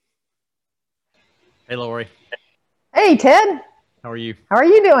Hey, Laurie. Hey, Ted. How are you? How are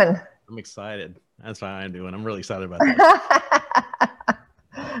you doing? I'm excited. That's how I'm doing. I'm really excited about this.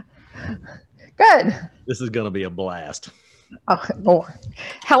 Good. This is going to be a blast. Oh,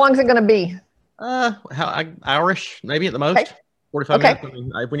 how long is it going to be? Hourish, maybe at the Okay. most. 45 Okay. minutes. I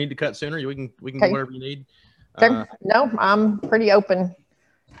mean, if we need to cut sooner, we can do Okay. whatever you need. Okay. No, I'm pretty open.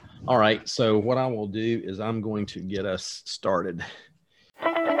 All right. So what I will do is I'm going to get us started.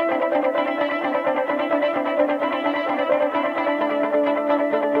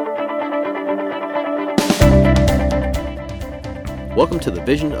 Welcome to the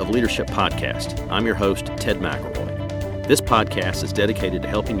Vision of Leadership podcast. I'm your host, Ted McElroy. This podcast is dedicated to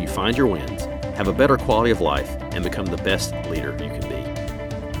helping you find your wins, have a better quality of life, and become the best leader you can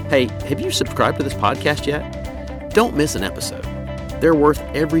be. Hey, have you subscribed to this podcast yet? Don't miss an episode. They're worth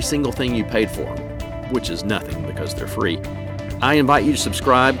every single thing you paid for them, which is nothing because they're free. I invite you to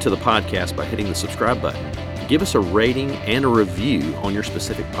subscribe to the podcast by hitting the subscribe button. Give us a rating and a review on your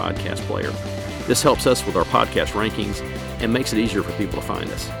specific podcast player. This helps us with our podcast rankings and makes it easier for people to find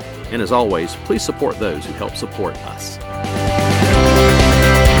us. And as always, please support those who help support us.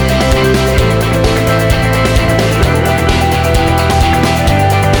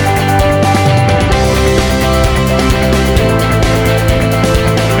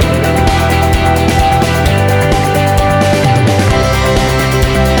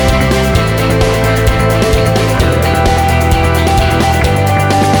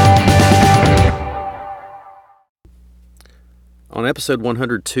 On episode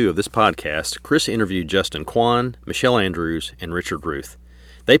 102 of this podcast, Chris interviewed Justin Kwan, Michelle Andrews, and Richard Ruth.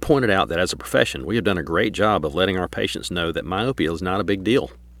 They pointed out that as a profession, we have done a great job of letting our patients know that myopia is not a big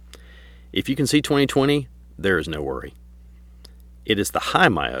deal. If you can see 20/20, there is no worry. It is the high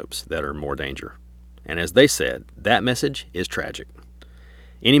myopes that are in more danger. And as they said, that message is tragic.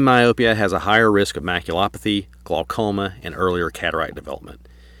 Any myopia has a higher risk of maculopathy, glaucoma, and earlier cataract development.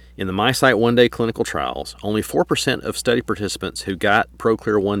 In the MiSight one-day clinical trials, only 4% of study participants who got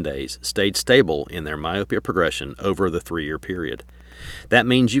ProClear one-days stayed stable in their myopia progression over the 3-year period. That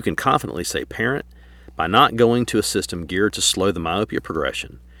means you can confidently say, parent, by not going to a system geared to slow the myopia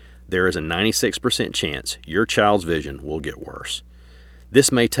progression, there is a 96% chance your child's vision will get worse.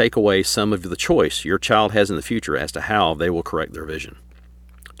 This may take away some of the choice your child has in the future as to how they will correct their vision.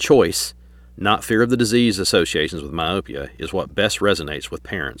 Choice, not fear of the disease associations with myopia, is what best resonates with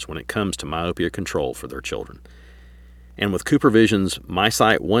parents when it comes to myopia control for their children. And with CooperVision's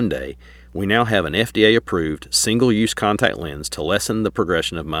MiSight One Day, we now have an FDA-approved single-use contact lens to lessen the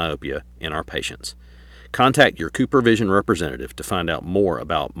progression of myopia in our patients. Contact your CooperVision representative to find out more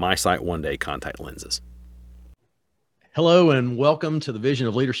about MiSight One Day contact lenses. Hello and welcome to the Vision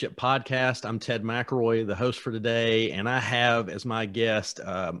of Leadership podcast. I'm Ted McElroy, the host for today, and I have as my guest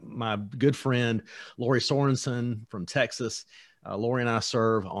my good friend, Laurie Sorrenson from Texas. Laurie and I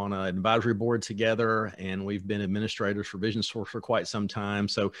serve on an advisory board together, and we've been administrators for Vision Source for quite some time.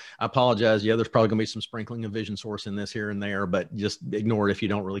 So I apologize. Yeah, there's probably going to be some sprinkling of Vision Source in this here and there, but just ignore it if you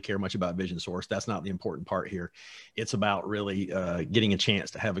don't really care much about Vision Source. That's not the important part here. It's about really getting a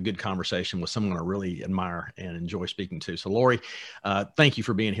chance to have a good conversation with someone I really admire and enjoy speaking to. So Laurie, thank you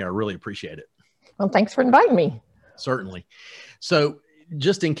for being here. I really appreciate it. Well, thanks for inviting me. Certainly. So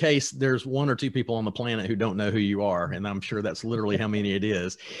just in case there's one or two people on the planet who don't know who you are, and I'm sure that's literally how many it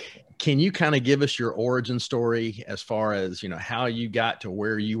is, can you kind of give us your origin story as far as, how you got to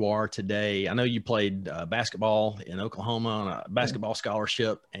where you are today? I know you played basketball in Oklahoma on a basketball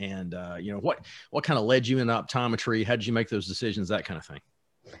scholarship, and, what kind of led you into optometry? How did you make those decisions, that kind of thing?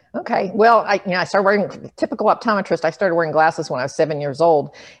 Okay. Well, I started wearing typical optometrist. I started wearing glasses when I was 7 years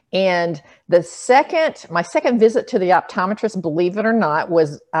old. And my second visit to the optometrist, believe it or not,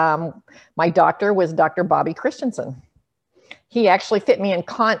 was my doctor was Dr. Bobby Christensen. He actually fit me in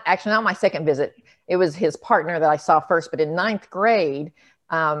actually not my second visit. It was his partner that I saw first, but in 9th grade,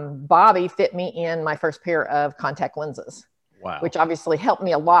 Bobby fit me in my first pair of contact lenses. Wow. Which obviously helped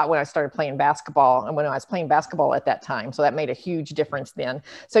me a lot when I started playing basketball and when I was playing basketball at that time. So that made a huge difference then.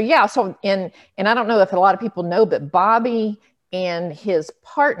 So yeah, and I don't know if a lot of people know, but Bobby and his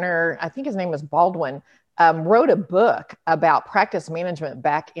partner, I think his name was Baldwin, wrote a book about practice management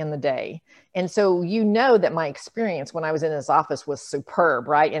back in the day. And so that my experience when I was in his office was superb,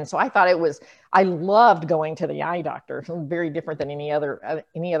 right? And so I loved going to the eye doctor. Very different than any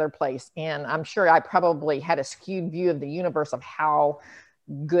other place. And I'm sure I probably had a skewed view of the universe of how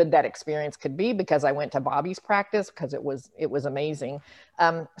good that experience could be because I went to Bobby's practice because it was amazing.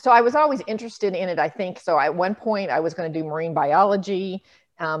 So I was always interested in it, I think. So at one point I was going to do marine biology.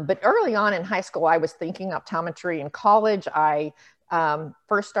 But early on in high school, I was thinking optometry. In college, I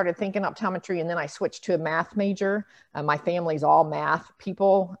first started thinking optometry, and then I switched to a math major. My family's all math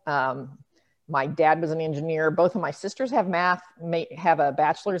people. My dad was an engineer. Both of my sisters have have a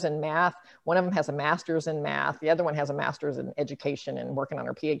bachelor's in math. One of them has a master's in math. The other one has a master's in education and working on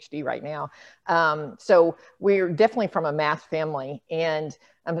her PhD right now. So we're definitely from a math family. And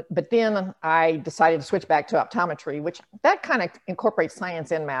but then I decided to switch back to optometry, which that kind of incorporates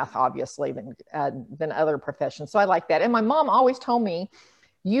science and math, obviously, than other professions. So I like that. And my mom always told me,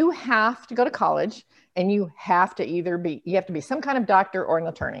 you have to go to college, and you have to be some kind of doctor or an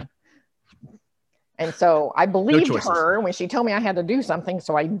attorney. And so I believed her when she told me I had to do something.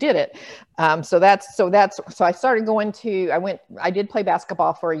 So I did it. So I started I did play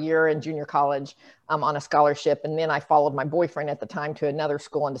basketball for a year in junior college on a scholarship. And then I followed my boyfriend at the time to another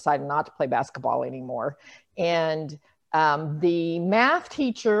school and decided not to play basketball anymore. And the math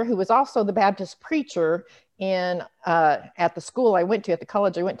teacher, who was also the Baptist preacher at the school I went to, at the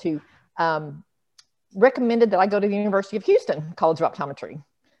college I went to, recommended that I go to the University of Houston College of Optometry.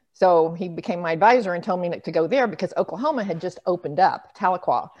 So he became my advisor and told me to go there because Oklahoma had just opened up,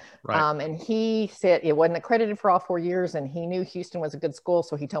 Tahlequah. Right. And he said it wasn't accredited for all 4 years, and he knew Houston was a good school.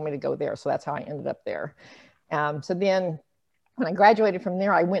 So he told me to go there. So that's how I ended up there. So then when I graduated from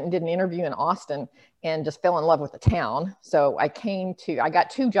there, I went and did an interview in Austin and just fell in love with the town. So I got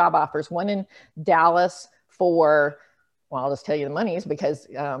 2 job offers, one in Dallas well, I'll just tell you the monies because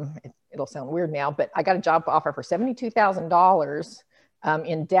it'll sound weird now, but I got a job offer for $72,000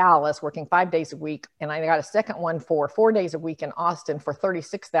 in Dallas, working 5 days a week. And I got a second one for 4 days a week in Austin for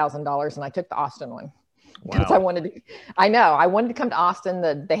 $36,000. And I took the Austin one because Wow. I wanted to come to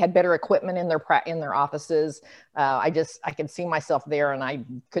Austin. They had better equipment in their offices. I could see myself there, and I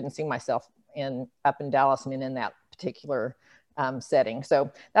couldn't see myself up in Dallas and in that particular setting.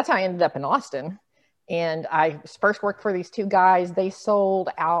 So that's how I ended up in Austin. And I first worked for these 2 guys. They sold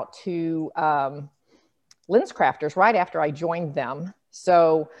out to lens crafters right after I joined them.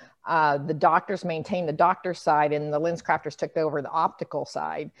 So the doctors maintained the doctor side, and the lens crafters took over the optical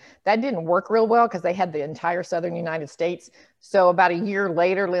side. That didn't work real well because they had the entire southern United States. So about a year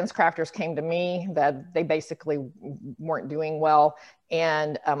later, lens crafters came to me that they basically weren't doing well.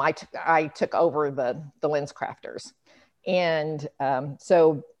 And I took over the lens crafters. And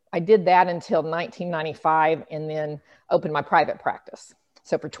so I did that until 1995, and then opened my private practice.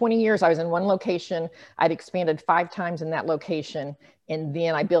 So for 20 years, I was in one location. I'd expanded 5 times in that location. And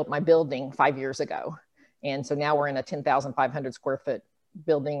then I built my building 5 years ago. And so now we're in a 10,500 square foot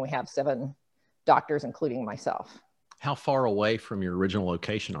building. We have 7 doctors, including myself. How far away from your original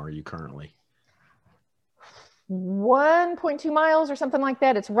location are you currently? 1.2 miles or something like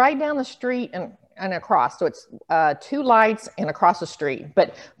that. It's right down the street and across. So it's 2 lights and across the street.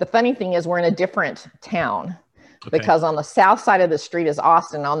 But the funny thing is we're in a different town. Okay. Because on the south side of the street is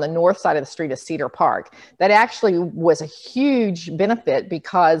Austin. On the north side of the street is Cedar Park. That actually was a huge benefit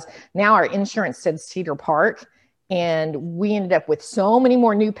because now our insurance said Cedar Park, and we ended up with so many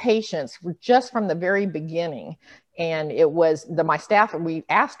more new patients just from the very beginning. And it was my staff, we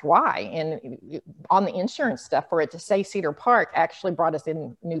asked why. And on the insurance stuff, for it to say Cedar Park actually brought us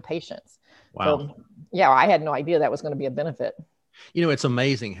in new patients. Wow. So, yeah, I had no idea that was going to be a benefit. You know, it's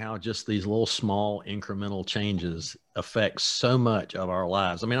amazing how just these little small incremental changes affect so much of our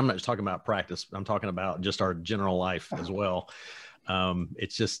lives. I mean, I'm not just talking about practice. I'm talking about just our general life as well.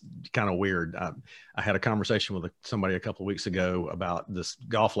 It's just kind of weird. I had a conversation with somebody a couple of weeks ago about this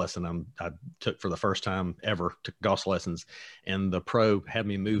golf lesson I took for the first time ever, took golf lessons, and the pro had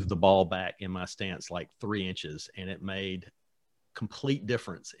me move the ball back in my stance like 3 inches, and it made complete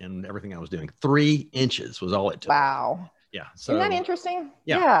difference in everything I was doing. 3 inches was all it took. Wow. Yeah. So, isn't that interesting?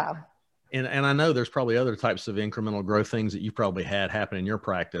 Yeah. And I know there's probably other types of incremental growth things that you probably had happen in your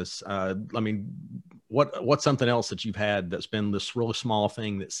practice. I mean, what's something else that you've had that's been this really small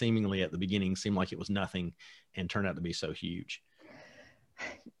thing that seemingly at the beginning seemed like it was nothing and turned out to be so huge?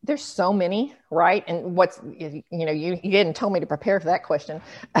 There's so many, right? And you didn't tell me to prepare for that question.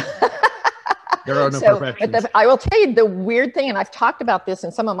 There are no perfections. But I will tell you the weird thing, and I've talked about this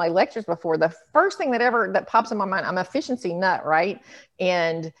in some of my lectures before. The first thing that pops in my mind, I'm an efficiency nut, right?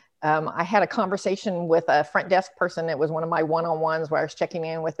 And I had a conversation with a front desk person. It was one of my one-on-ones where I was checking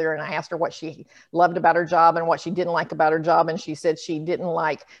in with her, and I asked her what she loved about her job and what she didn't like about her job. And she said she didn't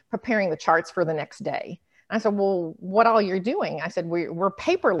like preparing the charts for the next day. And I said, well, what all you're doing? I said, we're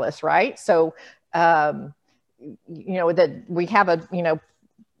paperless, right? So, that we have a,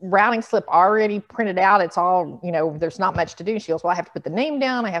 routing slip already printed out. It's all, there's not much to do. She goes, well, I have to put the name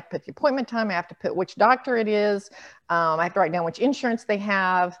down. I have to put the appointment time. I have to put which doctor it is. I have to write down which insurance they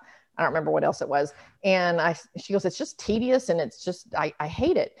have. I don't remember what else it was. And she goes, it's just tedious and it's just, I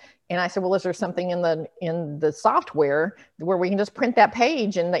hate it. And I said, well, is there something in the software where we can just print that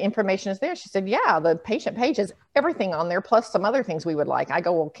page and the information is there? She said, yeah, the patient page has everything on there, plus some other things we would like. I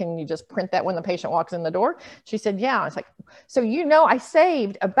go, well, can you just print that when the patient walks in the door? She said, yeah. I was like, so, I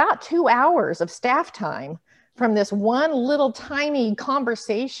saved about 2 hours of staff time from this one little tiny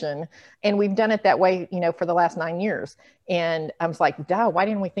conversation. And we've done it that way, for the last 9 years. And I was like, duh, why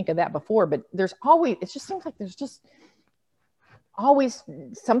didn't we think of that before? But it just seems like there's just always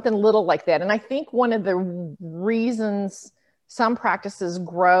something little like that. And I think one of the reasons some practices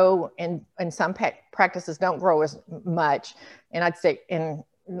grow and some practices don't grow as much, and I'd say, and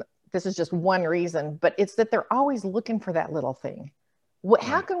this is just one reason, but it's that they're always looking for that little thing.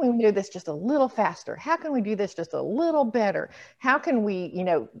 How can we do this just a little faster? How can we do this just a little better? How can we,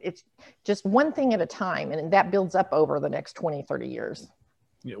 it's just one thing at a time, and that builds up over the next 20, 30 years.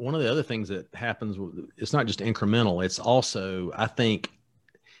 Yeah, one of the other things that happens, it's not just incremental, it's also, I think,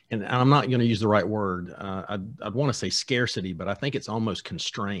 and I'm not going to use the right word, I'd want to say scarcity, but I think it's almost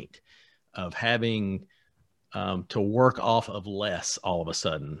constraint of having to work off of less all of a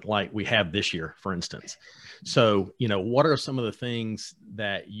sudden, like we have this year, for instance. So, what are some of the things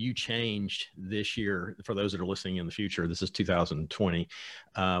that you changed this year for those that are listening in the future? This is 2020.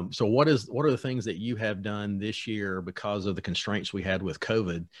 So what are the things that you have done this year because of the constraints we had with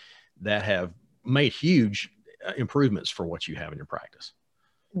COVID that have made huge improvements for what you have in your practice?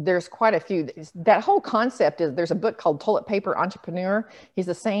 There's quite a few. That whole concept is, there's a book called Toilet Paper Entrepreneur. He's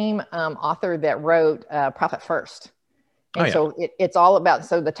the same author that wrote Profit First. And so it's all about,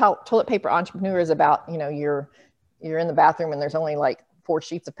 so the toilet paper entrepreneur is about, you're in the bathroom and there's only like 4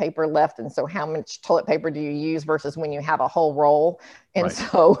 sheets of paper left. And so how much toilet paper do you use versus when you have a whole roll? And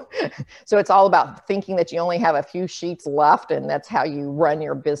so it's all about thinking that you only have a few sheets left. And that's how you run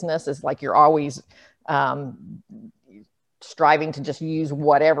your business, is like you're always striving to just use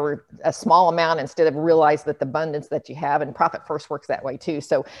whatever, a small amount, instead of realize that the abundance that you have. And Profit First works that way too.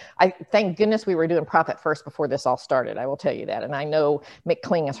 So I thank goodness we were doing Profit First before this all started. I will tell you that. And I know Mick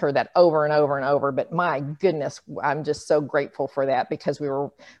Kling has heard that over and over and over, but my goodness, I'm just so grateful for that, because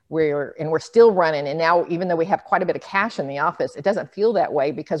we're still running. And now, even though we have quite a bit of cash in the office, it doesn't feel that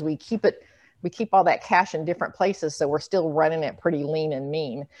way because we keep all that cash in different places. So we're still running it pretty lean and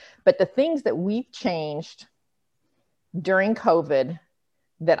mean. But the things that we've changed during COVID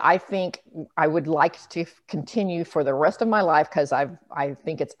that I think I would like to continue for the rest of my life, because I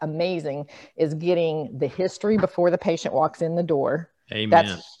think it's amazing, is getting the history before the patient walks in the door. Amen.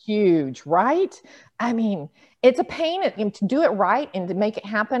 That's huge, right? I mean, it's a pain to do it right and to make it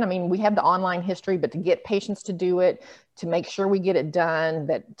happen. I mean, we have the online history, but to get patients to do it, to make sure we get it done,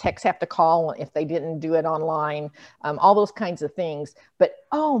 that techs have to call if they didn't do it online, all those kinds of things. But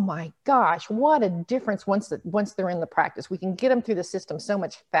oh my gosh, what a difference once they're in the practice. We can get them through the system so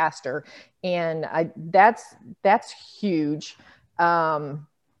much faster, and that's huge. I'm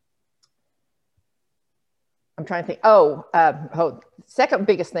trying to think. Second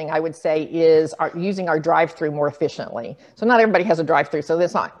biggest thing I would say is using our drive-through more efficiently. So not everybody has a drive-through, so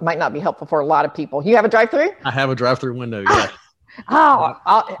this might not be helpful for a lot of people. You have a drive-through? I have a drive-through window,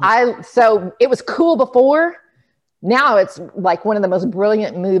 yeah. So it was cool before. Now it's like one of the most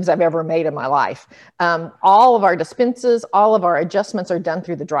brilliant moves I've ever made in my life. All of our dispenses, all of our adjustments are done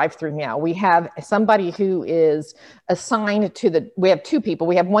through the drive-through now. We have somebody who is assigned to we have 2 people.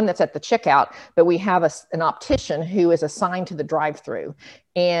 We have one that's at the checkout, but we have an optician who is assigned to the drive-through.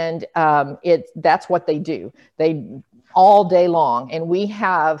 And that's what they do. They all day long. And we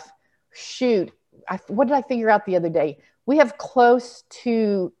have, what did I figure out the other day? We have close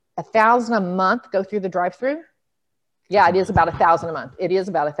to 1,000 a month go through the drive-through. Yeah, it is about 1,000 a month. It is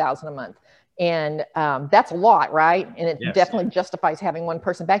about 1,000 a month. And that's a lot, right? And it definitely justifies having one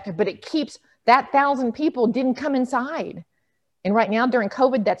person back there, but it keeps that 1,000 people didn't come inside. And right now during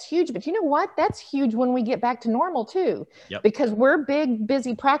COVID, that's huge. But you know what? That's huge when we get back to normal too, because we're big,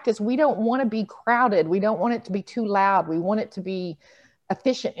 busy practice. We don't want to be crowded. We don't want it to be too loud. We want it to be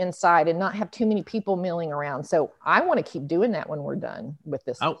efficient inside and not have too many people milling around. So I want to keep doing that when we're done with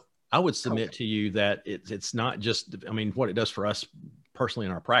this. I would submit to you that it's not just, I mean, what it does for us personally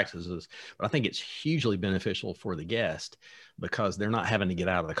in our practices, but I think it's hugely beneficial for the guest because they're not having to get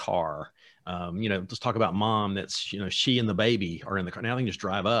out of the car. Let's talk about mom that's, she and the baby are in the car. Now they can just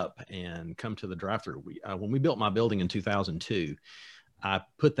drive up and come to the drive-through. When we built my building in 2002, I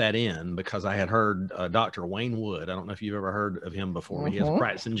put that in because I had heard Dr. Wayne Wood. I don't know if you've ever heard of him before. Mm-hmm. He has a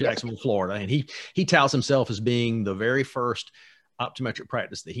practice in Jacksonville, Florida, and he touts himself as being the very first optometric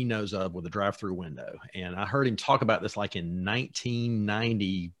practice that he knows of with a drive-through window. And I heard him talk about this like in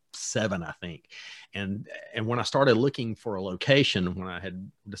 1990, 2007, I think. And when I started looking for a location, when I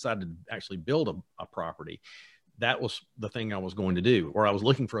had decided to actually build a property, that was the thing I was going to do, or I was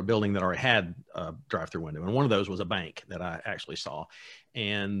looking for a building that already had a drive-through window. And one of those was a bank that I actually saw.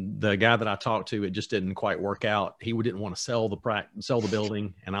 And the guy that I talked to, it just didn't quite work out. He didn't want to sell the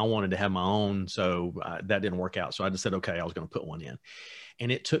building, and I wanted to have my own. So that didn't work out. So I just said, okay, I was going to put one in.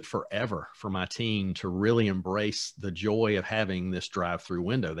 And it took forever for my team to really embrace the joy of having this drive-through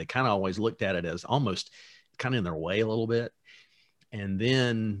window. They kind of always looked at it as almost kind of in their way a little bit. And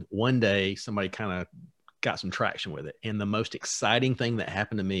then one day somebody kind of got some traction with it. And the most exciting thing that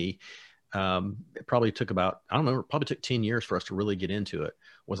happened to me, it probably took about, I don't know, it probably took 10 years for us to really get into it,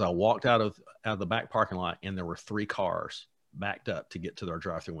 was I walked out of the back parking lot and there were 3 cars backed up to get to their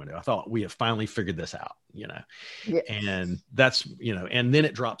drive-through window. I thought we have finally figured this out, Yes. and that's, and then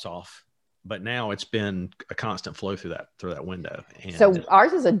it drops off, but now it's been a constant flow through that window. And so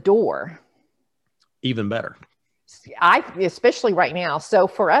ours is a door. Even better. Especially right now. So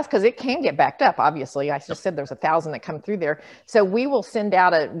for us, because it can get backed up, obviously, I just said there's 1,000 that come through there. So we will send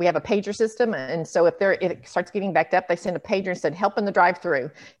out we have a pager system. And so if it starts getting backed up, they send a pager and said, help in the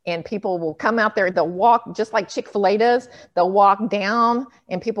drive-through. And people will come out there. They'll walk just like Chick-fil-A does. They'll walk down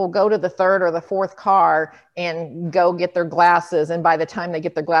and people will go to the 3rd or the 4th car and go get their glasses. And by the time they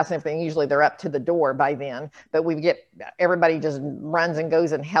get their glasses and everything, usually they're up to the door by then. But everybody just runs and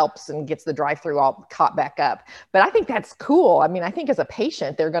goes and helps and gets the drive-through all caught back up. But I think that's cool. I mean, I think as a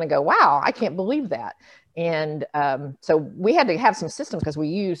patient, they're going to go, wow, I can't believe that. And so we had to have some systems because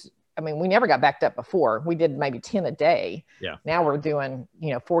we never got backed up before. We did maybe 10 a day. Yeah. Now we're doing,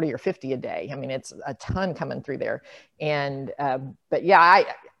 40 or 50 a day. I mean, it's a ton coming through there. And, but yeah,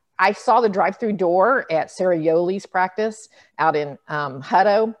 I saw the drive-through door at Sarah Yoli's practice out in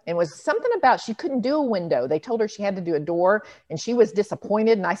Hutto, and was something about she couldn't do a window. They told her she had to do a door, and she was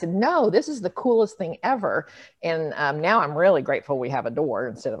disappointed. And I said, no, this is the coolest thing ever. And now I'm really grateful we have a door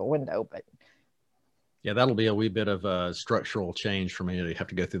instead of a window. But yeah, that'll be a wee bit of a structural change for me to have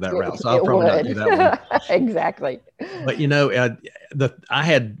to go through that route. So I'll probably not do that one. Exactly. But I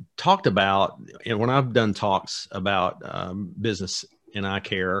had talked about, and when I've done talks about business in eye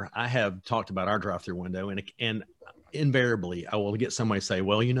care, I have talked about our drive-through window, and invariably I will get somebody say,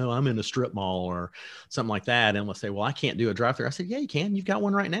 well, I'm in a strip mall or something like that. And we'll say, well, I can't do a drive-through. I said, yeah, you can. You've got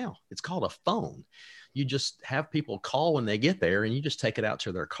one right now. It's called a phone. You just have people call when they get there and you just take it out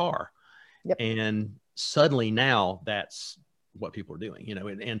to their car. Yep. And suddenly now that's what people are doing,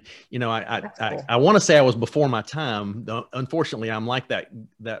 Cool. I want to say I was before my time. Unfortunately, I'm like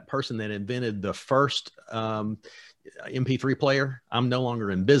that person that invented the first MP3 player. I'm no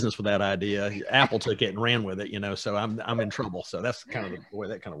longer in business with that idea. Apple took it and ran with it, so I'm in trouble. So that's kind of the way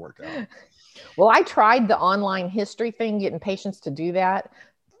that kind of worked out. Well, I tried the online history thing, getting patients to do that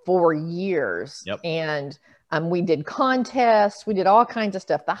for years. Yep. And we did contests, we did all kinds of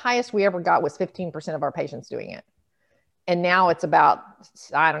stuff. The highest we ever got was 15% of our patients doing it. And now it's about,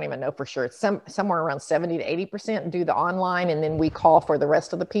 I don't even know for sure, it's somewhere around 70 to 80% do the online, and then we call for the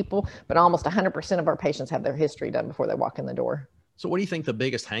rest of the people. But almost 100% of our patients have their history done before they walk in the door. So what do you think the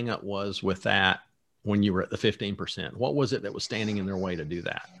biggest hang up was with that when you were at the 15%? What was it that was standing in their way to do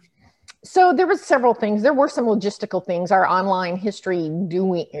that? So there was several things. There were some logistical things. Our online history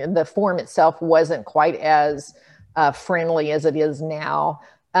the form itself wasn't quite as friendly as it is now.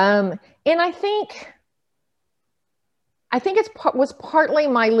 And I think it was partly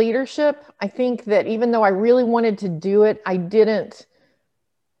my leadership. I think that even though I really wanted to do it, I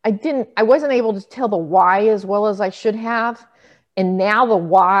wasn't able to tell the why as well as I should have. And now the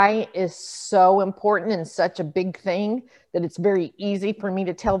why is so important and such a big thing that it's very easy for me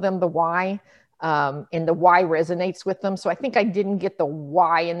to tell them the why, and the why resonates with them. So I think I didn't get the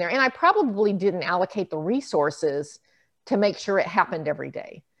why in there, and I probably didn't allocate the resources to make sure it happened every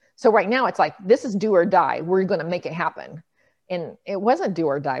day. So right now it's like, this is do or die. We're going to make it happen. And it wasn't do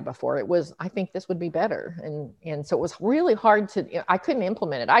or die before. It was, I think this would be better. And so it was really hard I couldn't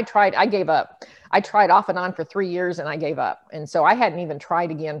implement it. I gave up. I tried off and on for 3 years and I gave up. And so I hadn't even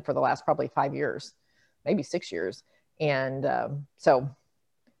tried again for the last probably 5 years, maybe 6 years. And so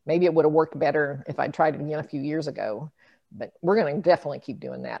maybe it would have worked better if I'd tried it again a few years ago, but we're going to definitely keep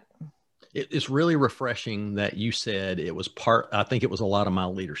doing that. It's really refreshing that you said I think it was a lot of my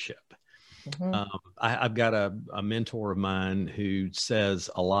leadership. Mm-hmm. I've got a mentor of mine who says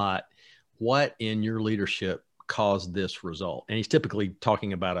a lot, what in your leadership caused this result? And he's typically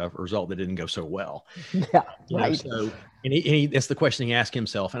talking about a result that didn't go so well. Yeah, right. And that's the question he asked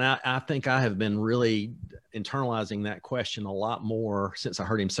himself. And I think I have been really internalizing that question a lot more since I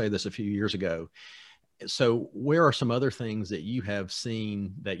heard him say this a few years ago. So where are some other things that you have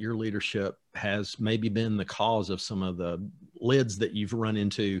seen that your leadership has maybe been the cause of some of the lids that you've run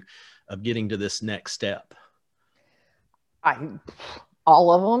into of getting to this next step?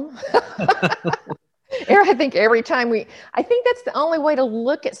 All of them. I think every time I think that's the only way to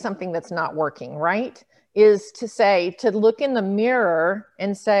look at something that's not working, right? Is to look in the mirror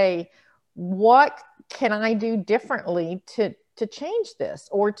and say, what can I do differently to change this,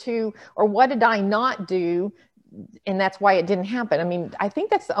 or what did I not do, and that's why it didn't happen. I mean, I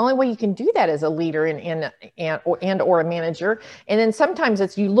think that's the only way you can do that as a leader or a manager. And then sometimes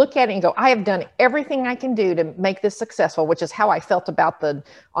it's, you look at it and go, I have done everything I can do to make this successful, which is how I felt about the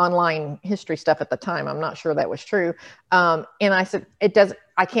online history stuff at the time. I'm not sure that was true. And I said,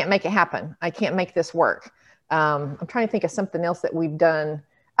 I can't make it happen. I can't make this work. I'm trying to think of something else that we've done.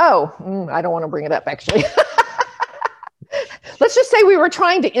 I don't want to bring it up, actually. Let's just say we were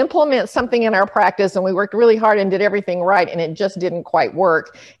trying to implement something in our practice, and we worked really hard and did everything right, and it just didn't quite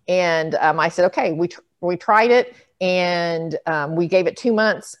work. And I said, okay, we tried it, and we gave it 2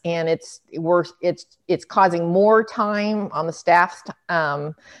 months, and it's causing more time on the staff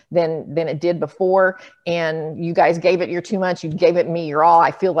than it did before. And you guys gave it your 2 months, you gave it me your all.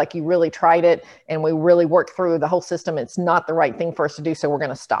 I feel like you really tried it, and we really worked through the whole system. It's not the right thing for us to do, so we're going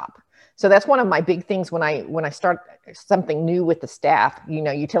to stop. So that's one of my big things when I start something new with the staff.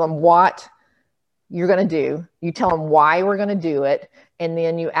 You tell them what you're going to do, you tell them why we're going to do it, and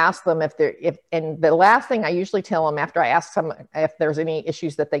then you ask them and the last thing I usually tell them after I ask them if there's any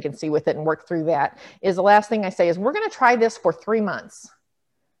issues that they can see with it and work through that, is the last thing I say is, we're going to try this for 3 months.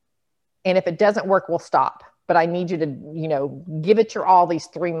 And if it doesn't work, we'll stop. But I need you to, give it your all these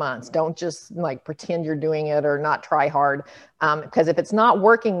 3 months. Don't just like pretend you're doing it or not try hard. Because if it's not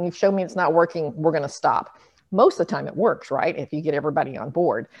working, you've shown me it's not working, we're going to stop. Most of the time it works, right? If you get everybody on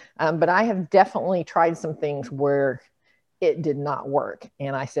board. But I have definitely tried some things where it did not work.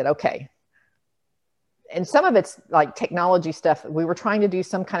 And I said, okay. And some of it's like technology stuff. We were trying to do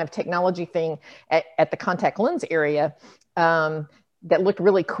some kind of technology thing at the contact lens area. That looked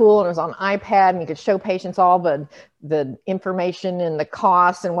really cool, and it was on iPad, and you could show patients all the information and the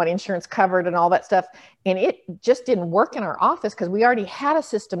costs and what insurance covered and all that stuff. And it just didn't work in our office because we already had a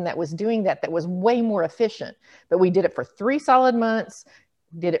system that was doing that was way more efficient. But we did it for 3 solid months,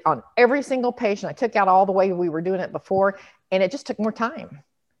 did it on every single patient. I took out all the way we were doing it before, and it just took more time.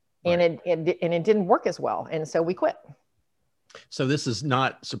 Right. And it didn't work as well. And so we quit. So this is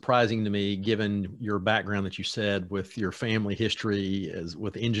not surprising to me, given your background that you said with your family history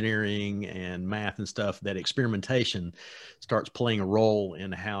with engineering and math and stuff, that experimentation starts playing a role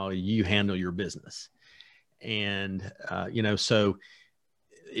in how you handle your business. And, so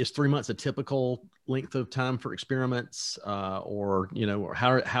is 3 months a typical length of time for experiments? Or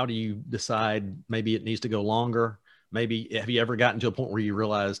how do you decide maybe it needs to go longer? Maybe have you ever gotten to a point where you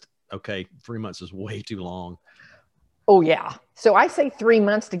realized, okay, 3 months is way too long? Oh, yeah. So I say 3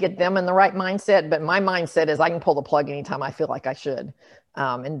 months to get them in the right mindset, but my mindset is I can pull the plug anytime I feel like I should.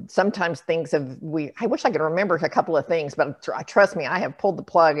 And sometimes I wish I could remember a couple of things, but trust me, I have pulled the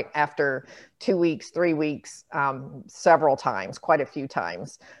plug after 2 weeks, 3 weeks, several times, quite a few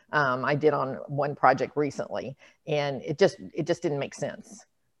times. I did on one project recently, and it just didn't make sense.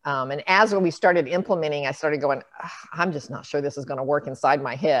 And as we started implementing, I started going, I'm just not sure this is going to work inside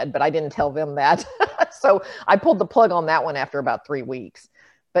my head, but I didn't tell them that. So I pulled the plug on that one after about 3 weeks.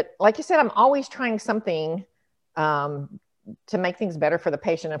 But like you said, I'm always trying something to make things better for the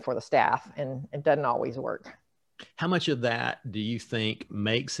patient and for the staff, and it doesn't always work. How much of that do you think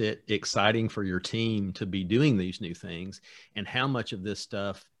makes it exciting for your team to be doing these new things? And how much of this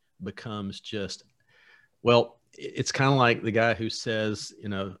stuff becomes just, well, it's kind of like the guy who says,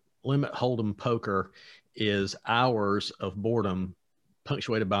 limit hold'em poker is hours of boredom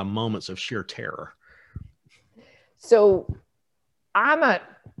punctuated by moments of sheer terror. So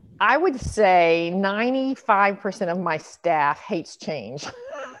I would say 95% of my staff hates change.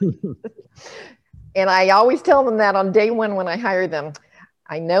 And I always tell them that on day one when I hire them.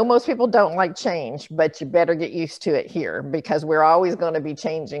 I know most people don't like change, but you better get used to it here, because we're always going to be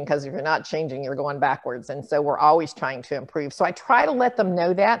changing, because if you're not changing, you're going backwards. And so we're always trying to improve. So I try to let them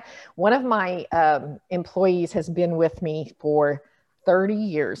know that. One of my employees has been with me for 30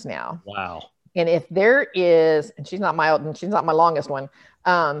 years now. Wow. And if there is, and she's not my longest one,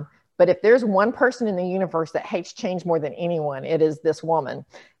 but if there's one person in the universe that hates change more than anyone, it is this woman.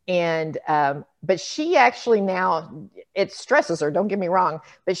 And, but she actually now, it stresses her, don't get me wrong,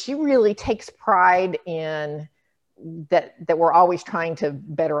 but she really takes pride in that we're always trying to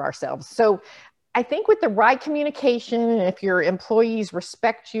better ourselves. So I think with the right communication, and if your employees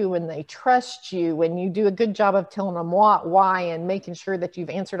respect you and they trust you, and you do a good job of telling them what, why, and making sure that you've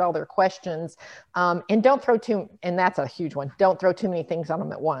answered all their questions, and don't throw and that's a huge one, don't throw too many things on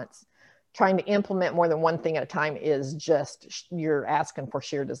them at once. Trying to implement more than one thing at a time is just, you're asking for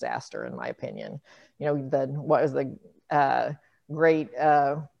sheer disaster, in my opinion. You know, what was the great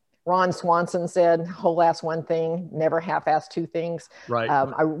Ron Swanson said, whole ass one thing, never half-ass two things. Right.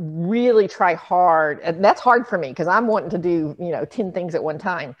 I really try hard, and that's hard for me because I'm wanting to do, 10 things at one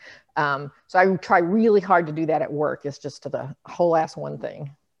time. So I try really hard to do that at work. It's just to the whole ass one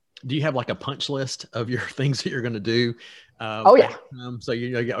thing. Do you have like a punch list of your things that you're going to do? Oh yeah. So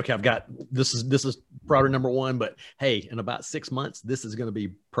okay, I've got, this is priority number one, but hey, in about 6 months, this is going to be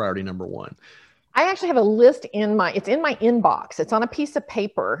priority number one. I actually have a list it's in my inbox. It's on a piece of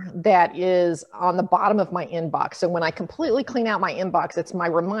paper that is on the bottom of my inbox. So when I completely clean out my inbox, it's my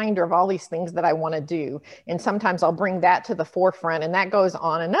reminder of all these things that I want to do. And sometimes I'll bring that to the forefront, and that goes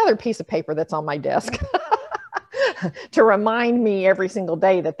on another piece of paper that's on my desk to remind me every single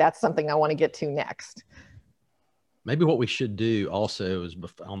day that that's something I want to get to next. Maybe what we should do also is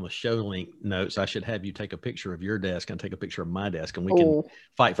on the show link notes, I should have you take a picture of your desk and take a picture of my desk, and we can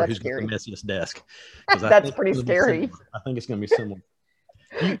fight for who's got the messiest desk. That's pretty scary. I think it's going to be similar.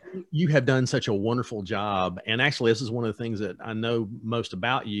 You have done such a wonderful job. And actually, this is one of the things that I know most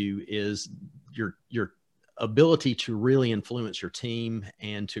about you is your ability to really influence your team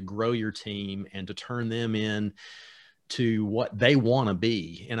and to grow your team and to turn them in to what they want to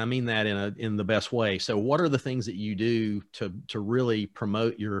be. And I mean that in the best way. So what are the things that you do to really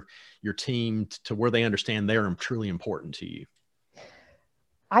promote your team to where they understand they're truly important to you?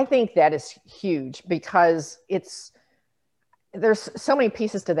 I think that is huge because there's so many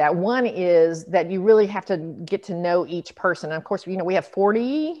pieces to that. One is that you really have to get to know each person. And of course, we have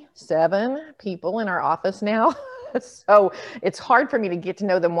 47 people in our office now. So it's hard for me to get to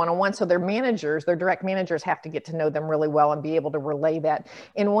know them one-on-one. So their direct managers have to get to know them really well and be able to relay that.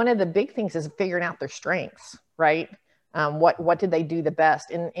 And one of the big things is figuring out their strengths, right? What did they do the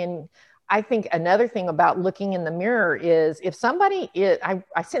best? And I think another thing about looking in the mirror is if somebody is,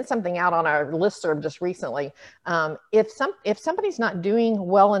 I sent something out on our listserv just recently. If somebody's not doing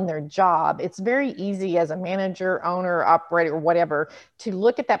well in their job, it's very easy as a manager, owner, operator, or whatever, to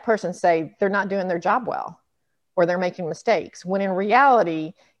look at that person and say, they're not doing their job well, or they're making mistakes, when in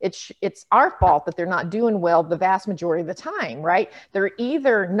reality, it's our fault that they're not doing well the vast majority of the time, right? They're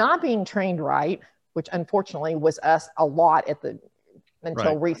either not being trained right, which unfortunately was us a lot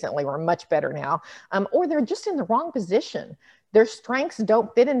until recently. We're much better now, or they're just in the wrong position. Their strengths don't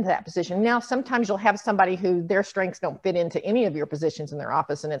fit into that position. Now, sometimes you'll have somebody who their strengths don't fit into any of your positions in their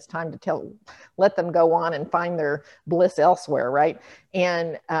office, and it's time to let them go on and find their bliss elsewhere, right?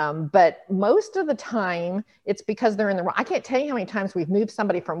 And but most of the time, it's because they're in the wrong. I can't tell you how many times we've moved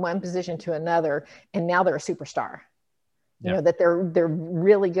somebody from one position to another, and now they're a superstar. You know, that they're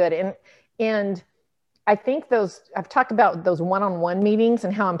really good. And I think I've talked about those one-on-one meetings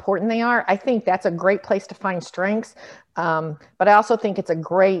and how important they are. I think that's a great place to find strengths. But I also think it's a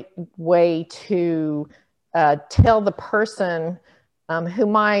great way to tell the person who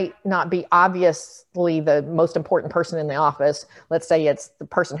might not be obviously the most important person in the office. Let's say it's the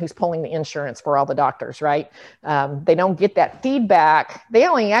person who's pulling the insurance for all the doctors, right? They don't get that feedback. They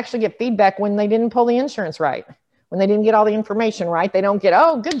only actually get feedback when they didn't pull the insurance right. When they didn't get all the information right, they don't get,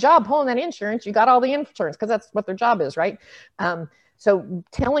 oh, good job pulling that insurance. You got all the insurance, because that's what their job is, right? So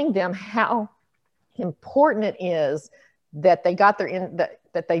telling them how important it is that they got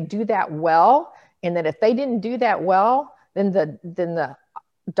that they do that well, and that if they didn't do that well, then the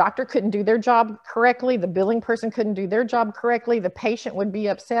doctor couldn't do their job correctly. The billing person couldn't do their job correctly. The patient would be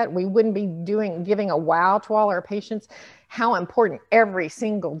upset. We wouldn't be giving a wow to all our patients. How important every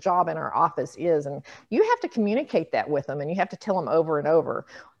single job in our office is. And you have to communicate that with them, and you have to tell them over and over.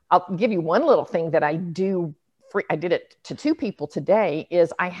 I'll give you one little thing that I do. I did it to 2 people today,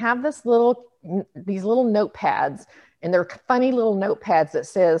 is I have these little notepads, and they're funny little notepads that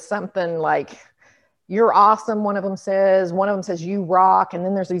says something like, you're awesome. One of them says, you rock. And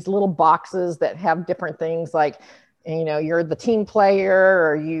then there's these little boxes that have different things like, you're the team player,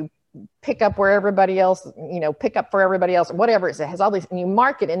 or you pick up for everybody else, whatever it has all these, and you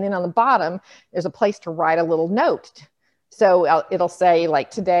mark it. And then on the bottom, there's a place to write a little note. So it'll say,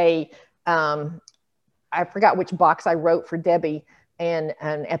 like today, I forgot which box I wrote for Debbie. And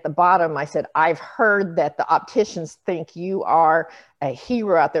at the bottom, I said, I've heard that the opticians think you are a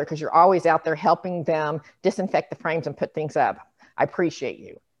hero out there because you're always out there helping them disinfect the frames and put things up. I appreciate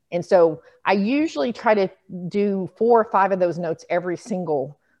you. And so I usually try to do 4 or 5 of those notes every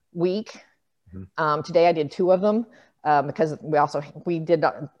single week. Today I did 2 of them because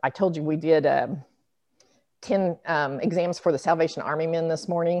I told you we did 10 exams for the Salvation Army men this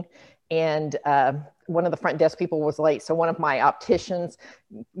morning. And one of the front desk people was late. So one of my opticians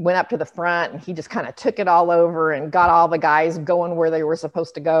went up to the front and he just kind of took it all over and got all the guys going where they were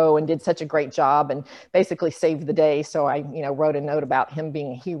supposed to go and did such a great job and basically saved the day. So I, wrote a note about him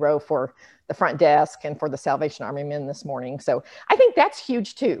being a hero for the front desk and for the Salvation Army men this morning. So I think that's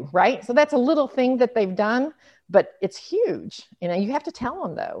huge too, right? So that's a little thing that they've done, but it's huge. You have to tell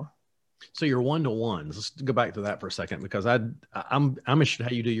them though. So your one-to-ones, let's go back to that for a second, because I'm interested how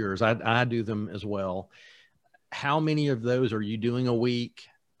you do yours. I do them as well. How many of those are you doing a week?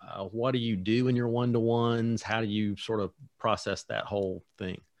 What do you do in your one-to-ones? How do you sort of process that whole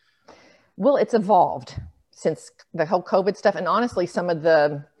thing? Well, it's evolved since the whole COVID stuff. And honestly, some of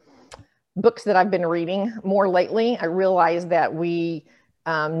the books that I've been reading more lately, I realized that we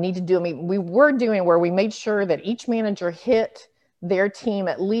need to do, we were doing where we made sure that each manager hit their team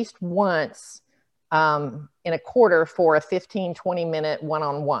at least once in a quarter for a 15, 20-minute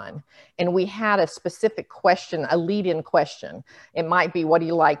one-on-one. And we had a specific question, a lead-in question. It might be, what do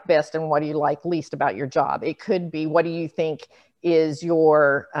you like best and what do you like least about your job? It could be, what do you think is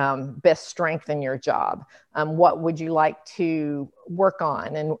your best strength in your job? What would you like to work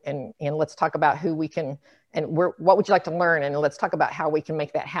on? And let's talk about who we can, what would you like to learn? And let's talk about how we can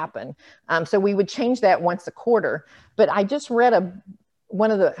make that happen. So we would change that once a quarter. But I just read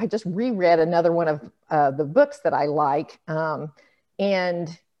I just reread another one of the books that I like. And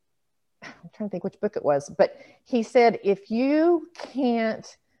I'm trying to think which book it was, but he said, if you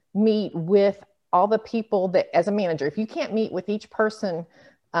can't meet with all the people that, as a manager, if you can't meet with each person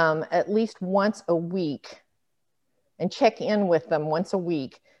at least once a week and check in with them once a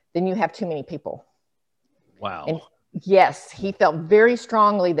week, then you have too many people. Wow. And yes, he felt very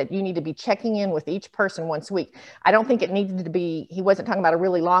strongly that you need to be checking in with each person once a week. I don't think it needed to be, he wasn't talking about a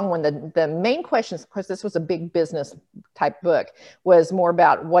really long one. The main questions, of course, this was a big business type book, was more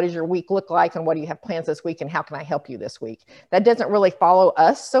about what does your week look like and what do you have plans this week and how can I help you this week? That doesn't really follow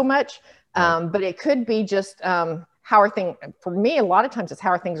us so much, but it could be just how are things, for me, a lot of times it's how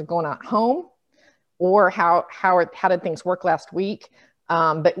are things going at home, or how did things work last week?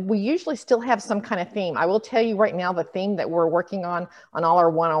 But we usually still have some kind of theme. I will tell you right now, the theme that we're working on all our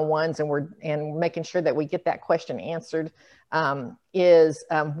one-on-ones and making sure that we get that question answered is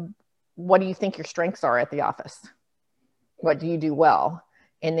what do you think your strengths are at the office? What do you do well?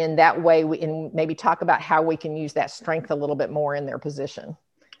 And then that way we can maybe talk about how we can use that strength a little bit more in their position.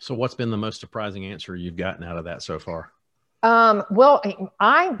 So what's been the most surprising answer you've gotten out of that so far? Well,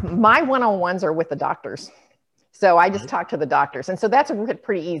 my one-on-ones are with the doctors. So I just talk to the doctors. And so that's a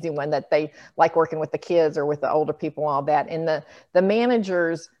pretty easy one, that they like working with the kids or with the older people and all that. And the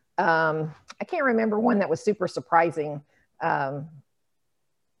managers, I can't remember one that was super surprising. Oh,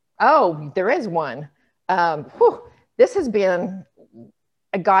 there is one. This has been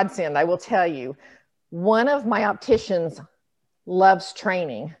a godsend, I will tell you. One of my opticians loves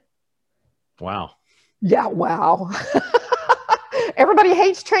training. Wow. Yeah, wow. Everybody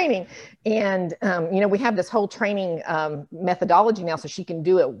hates training. And, we have this whole training methodology now, so she can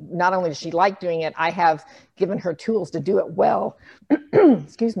do it. Not only does she like doing it, I have given her tools to do it well.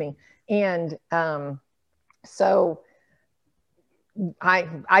 Excuse me. And so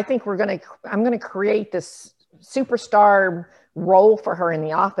I think I'm going to create this superstar role for her in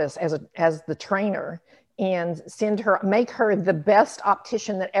the office as the trainer, and make her the best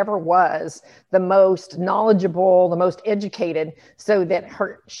optician that ever was, the most knowledgeable, the most educated, so that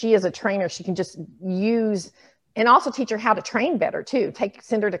she as a trainer, she can just use, and also teach her how to train better too.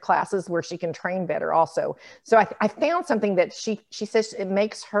 Send her to classes where she can train better also. So I found something that she says it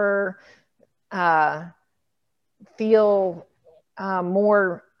makes her feel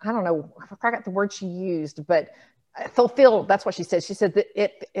more, I don't know, I forgot the word she used, but fulfilled. That's what she said. She said that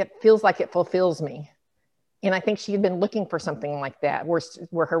it feels like it fulfills me. And I think she had been looking for something like that,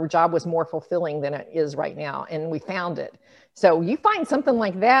 where her job was more fulfilling than it is right now. And we found it. So you find something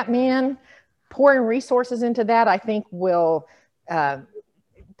like that, man, pouring resources into that, I think will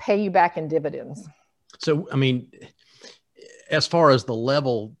pay you back in dividends. So, I mean, as far as the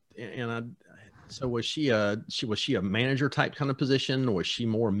level, so was she a manager type kind of position? Was she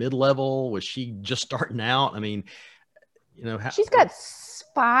more mid-level? Was she just starting out? I mean, she's got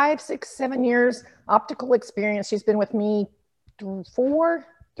 5, 6, 7 years optical experience. She's been with me 3 or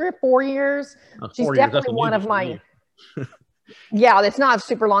 4 years. She's definitely one of my, yeah, it's not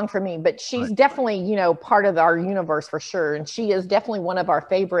super long for me, but she's definitely, part of our universe for sure. And she is definitely one of our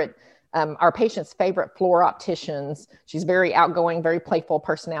favorite our patient's favorite floor opticians. She's very outgoing, very playful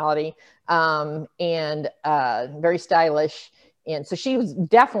personality, and very stylish. And so she was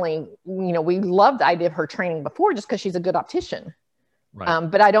definitely, we loved the idea of her training before just because she's a good optician.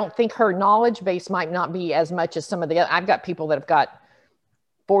 Right. But I don't think her knowledge base might not be as much as some of the other. I've got people that have got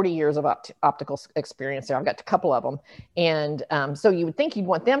 40 years of optical experience there. I've got a couple of them. And so you would think you'd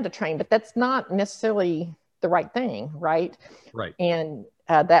want them to train, but that's not necessarily the right thing, right? Right. And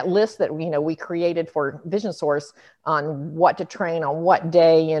that list that we created for Vision Source on what to train on what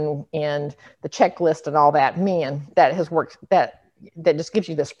day and the checklist and all that, man, that has worked. That just gives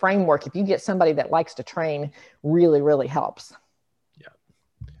you this framework. If you get somebody that likes to train, really, really helps.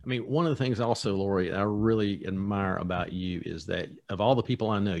 I mean, one of the things also, Laurie, I really admire about you is that of all the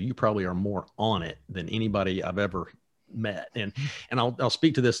people I know, you probably are more on it than anybody I've ever met. And I'll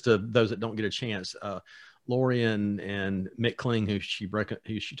speak to this to those that don't get a chance. Laurie and Mick Kling, who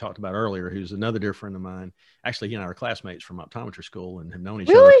she talked about earlier, who's another dear friend of mine. Actually, he and I are classmates from optometry school and have known each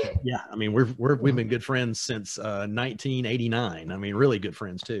other. Yeah, I mean, we've been good friends since 1989. I mean, really good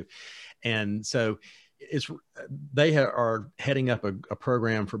friends too. And so they are heading up a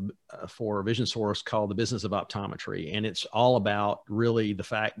program for Vision Source called the Business of Optometry, and it's all about really the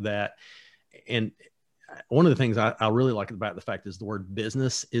fact that, and one of the things I really like about the fact is the word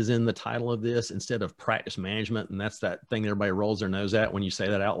business is in the title of this instead of practice management. And that's that thing that everybody rolls their nose at when you say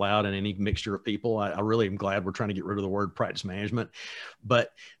that out loud in any mixture of people. I really am glad we're trying to get rid of the word practice management,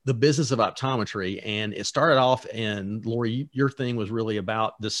 but the business of optometry. And it started off, and Laurie, your thing was really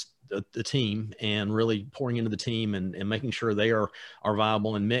about the team and really pouring into the team and making sure they are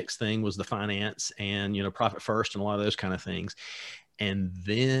viable. And Mick's thing was the finance and, profit first and a lot of those kind of things. And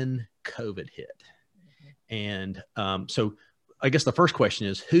then COVID hit. And so I guess the first question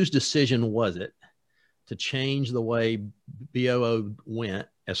is, whose decision was it to change the way BOO went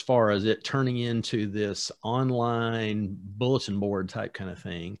as far as it turning into this online bulletin board type kind of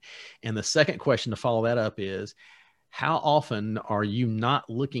thing? And the second question to follow that up is, how often are you not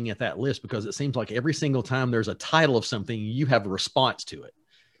looking at that list? Because it seems like every single time there's a title of something, you have a response to it.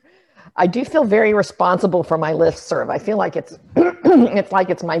 I do feel very responsible for my listserv. I feel like it's it's like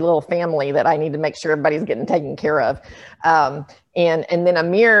it's my little family that I need to make sure everybody's getting taken care of. And then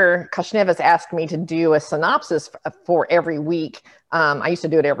Amir Kashnevis asked me to do a synopsis for every week. I used to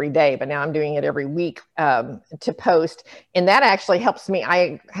do it every day, but now I'm doing it every week to post. And that actually helps me.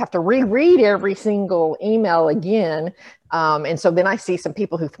 I have to reread every single email again. And so then I see some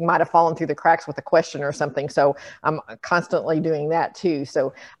people who might have fallen through the cracks with a question or something. So I'm constantly doing that too.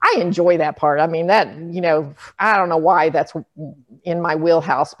 So I enjoy that part. I mean, that, I don't know why that's in my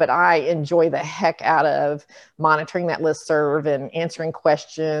wheelhouse, but I enjoy the heck out of monitoring that listserv and answering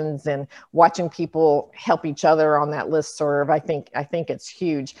questions and watching people help each other on that listserv. I think it's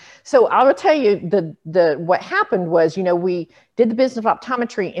huge. So I will tell you what happened was, we did the business of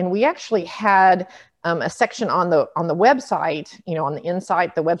optometry, and we actually had a section on the website, on the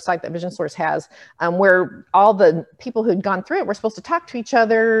Insight, the website that Vision Source has, where all the people who'd gone through it were supposed to talk to each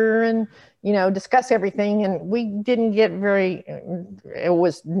other and, discuss everything. And we didn't get it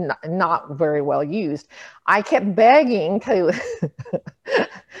was not very well used. I kept begging to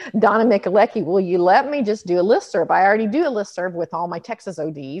Donna Mikulecki, will you let me just do a listserv? I already do a listserv with all my Texas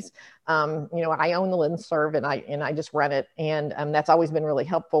ODs. I own the listserv and I just run it. And that's always been really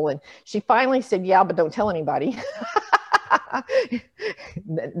helpful. And she finally said, yeah, but don't tell anybody.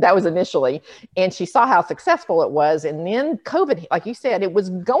 That was initially. And she saw how successful it was. And then COVID, like you said, it was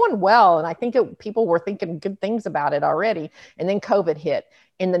going well. And I think people were thinking good things about it already. And then COVID hit.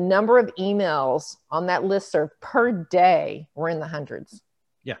 And the number of emails on that listserv per day were in the hundreds.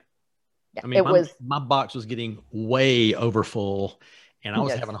 Yeah. I mean, my box was getting way overfull, and I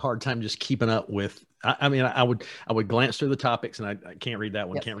was having a hard time just keeping up with. I mean, I would glance through the topics, and I can't read that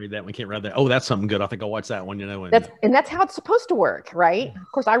one, can't read that one, can't read that. Oh, that's something good. I think I'll watch that one. And that's how it's supposed to work, right?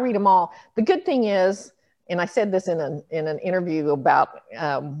 Of course, I read them all. The good thing is, and I said this in an interview about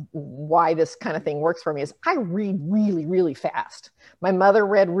why this kind of thing works for me, is I read really, really fast. My mother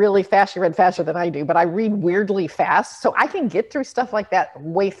read really fast. She read faster than I do, but I read weirdly fast. So I can get through stuff like that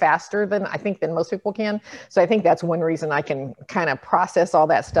way faster than most people can. So I think that's one reason I can kind of process all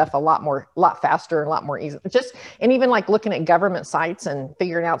that stuff a lot faster and a lot more easy. And even like looking at government sites and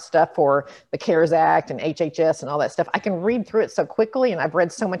figuring out stuff for the CARES Act and HHS and all that stuff, I can read through it so quickly. And I've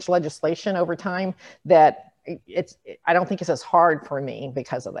read so much legislation over time that I don't think it's as hard for me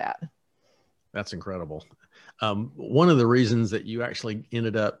because of that. That's incredible. One of the reasons that you actually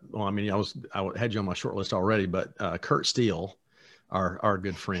ended up, I had you on my short list already, but Kurt Steele, our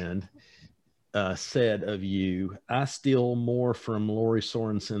good friend, said of you, I steal more from Laurie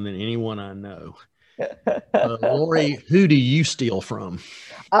Sorrenson than anyone I know. Laurie, who do you steal from?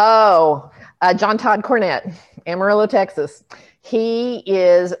 Oh, John Todd Cornett, Amarillo, Texas. He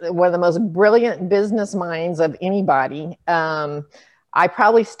is one of the most brilliant business minds of anybody. I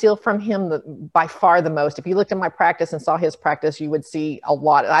probably steal from him by far the most. If you looked at my practice and saw his practice, you would see a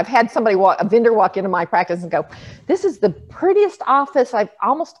lot. I've had a vendor walk into my practice and go, "This is the prettiest office I've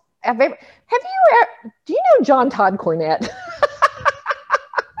ever." Do you know John Todd Cornett?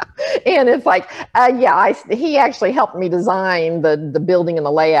 And it's like, he actually helped me design the building and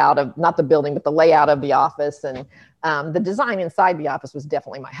the layout of, not the building, but the layout of the office. And the design inside the office was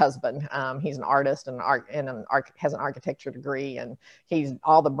definitely my husband. He's an artist and has an architecture degree, and he's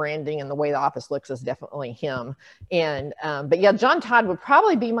all the branding and the way the office looks is definitely him. And but yeah, John Todd would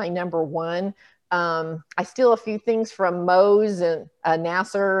probably be my number one. I steal a few things from Mose and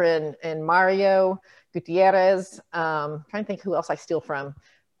Nasser and Mario Gutierrez. Trying to think who else I steal from.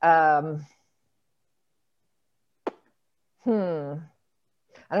 I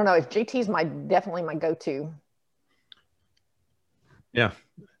don't know if JT's definitely my go-to. Yeah.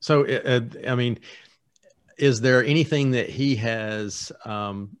 So, I mean, is there anything that he has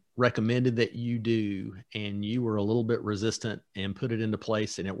recommended that you do and you were a little bit resistant and put it into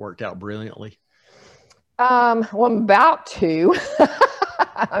place and it worked out brilliantly? Well, I'm about to.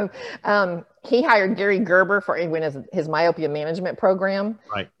 He hired Gary Gerber for his myopia management program.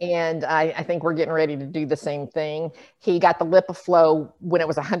 Right. And I think we're getting ready to do the same thing. He got the LipiFlow when it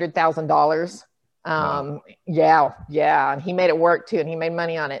was $100,000. Wow. Yeah. And he made it work too. And he made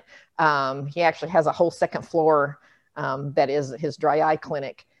money on it. He actually has a whole second floor that is his dry eye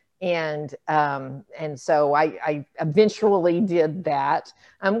clinic. And so I eventually did that.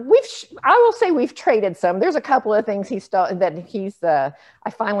 I will say we've traded some. There's a couple of things I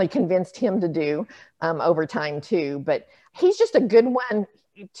finally convinced him to do over time too. But he's just a good one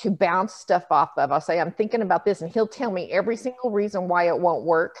to bounce stuff off of. I'll say, I'm thinking about this, and he'll tell me every single reason why it won't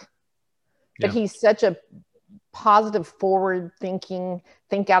work. But he's such a positive, forward thinking,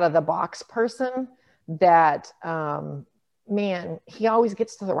 think out of the box person that, man, he always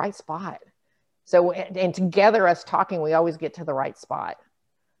gets to the right spot. So, and together us talking, we always get to the right spot.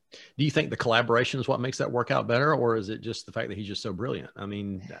 Do you think the collaboration is what makes that work out better? Or is it just the fact that he's just so brilliant? I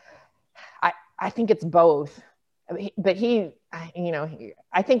mean, I think it's both. But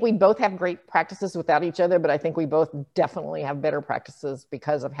I think we both have great practices without each other, but I think we both definitely have better practices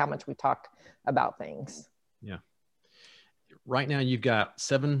because of how much we talk about things. Yeah. Right now you've got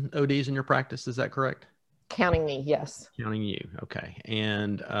 7 ODs in your practice. Is that correct? Counting me, yes. Counting you. Okay.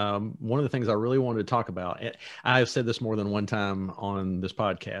 And one of the things I really wanted to talk about, I've said this more than one time on this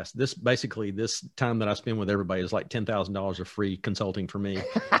podcast, this time that I spend with everybody is like $10,000 of free consulting for me.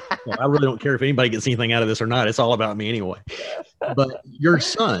 So I really don't care if anybody gets anything out of this or not. It's all about me anyway. But your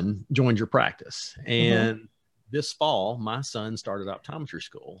son joined your practice, and this fall, my son started optometry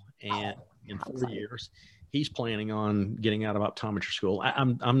school, and in 4 years, he's planning on getting out of optometry school.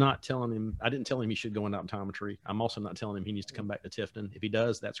 I'm not telling him, I didn't tell him he should go into optometry. I'm also not telling him he needs to come back to Tifton. If he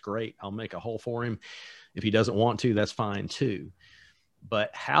does, that's great. I'll make a hole for him. If he doesn't want to, that's fine too. But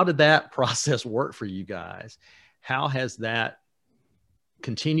how did that process work for you guys? How has that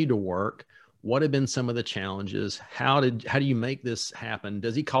continued to work? What have been some of the challenges? How do you make this happen?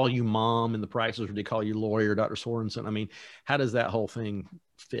 Does he call you mom in the practice, or did he call you Laurie or Dr. Sorrenson? I mean, how does that whole thing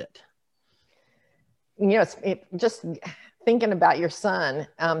fit? Just thinking about your son.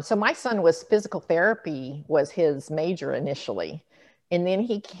 So my son was physical therapy was his major initially. And then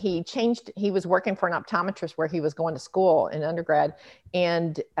he changed, he was working for an optometrist where he was going to school in undergrad.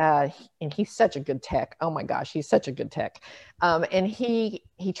 And he's such a good tech. Oh my gosh, he's such a good tech. And he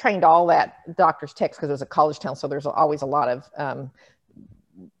trained all that doctor's techs because it was a college town. So there's always a lot of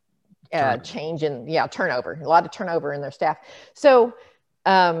change in, turnover, a lot of turnover in their staff. So,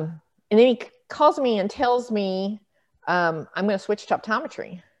 and then he calls me and tells me, I'm going to switch to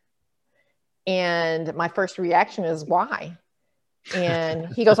optometry. And my first reaction is, why? And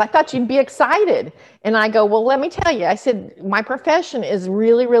he goes, I thought you'd be excited. And I go, well, let me tell you. I said, my profession is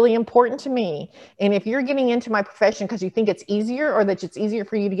really, really important to me. And if you're getting into my profession because you think it's easier, or that it's easier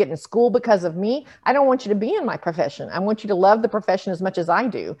for you to get in school because of me, I don't want you to be in my profession. I want you to love the profession as much as I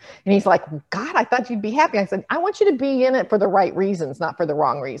do. And he's like, God, I thought you'd be happy. I said, I want you to be in it for the right reasons, not for the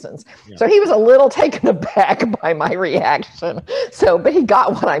wrong reasons. Yeah. So he was a little taken aback by my reaction. But he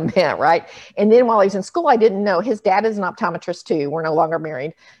got what I meant, right? And then while he's in school, I didn't know his dad is an optometrist too. We're no longer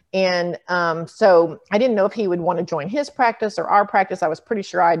married. And so I didn't know if he would want to join his practice or our practice. I was pretty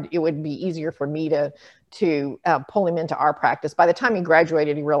sure it would be easier for me to to pull him into our practice. By the time he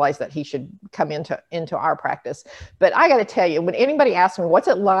graduated, he realized that he should come into our practice. But I got to tell you, when anybody asks me, what's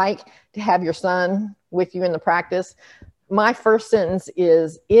it like to have your son with you in the practice? My first sentence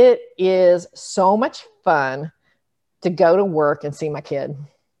is, it is so much fun to go to work and see my kid.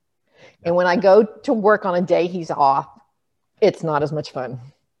 And when I go to work on a day he's off, it's not as much fun.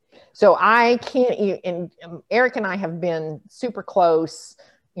 So I can't even, and Eric and I have been super close,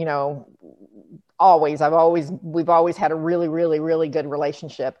 you know, always. We've always had a really, really, really good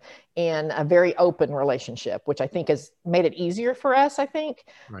relationship, and a very open relationship, which I think has made it easier for us, I think.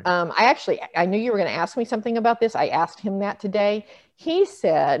 Right. I knew you were going to ask me something about this. I asked him that today. He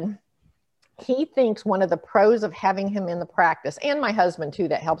said he thinks one of the pros of having him in the practice, and my husband too,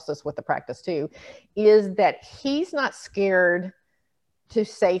 that helps us with the practice too, is that he's not scared to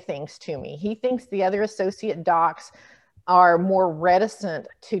say things to me. He thinks the other associate docs are more reticent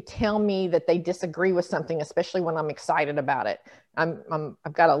to tell me that they disagree with something, especially when I'm excited about it.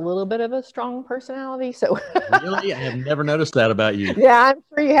 I've got a little bit of a strong personality, so Really, I have never noticed that about you. yeah, I'm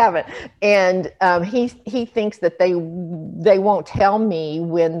sure you haven't. And he thinks that they won't tell me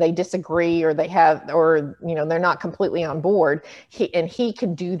when they disagree, or they're not completely on board. He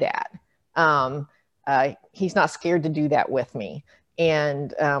can do that. He's not scared to do that with me.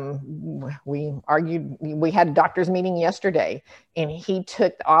 And we argued. We had a doctor's meeting yesterday, and he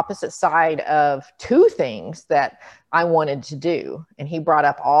took the opposite side of two things that I wanted to do, and he brought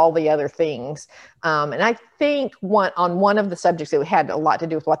up all the other things. And I think on one of the subjects, it had a lot to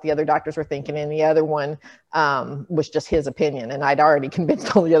do with what the other doctors were thinking, and the other one was just his opinion. And I'd already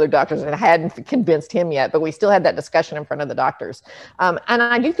convinced all the other doctors, and I hadn't convinced him yet, but we still had that discussion in front of the doctors. And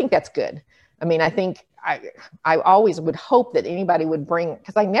I do think that's good. I mean, I think I always would hope that anybody would bring,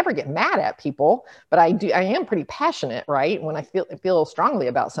 because I never get mad at people, but I am pretty passionate, right? When I feel strongly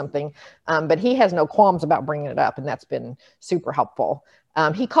about something, but he has no qualms about bringing it up, and that's been super helpful.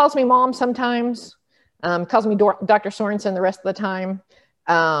 He calls me mom sometimes, calls me Dr. Sorrenson the rest of the time.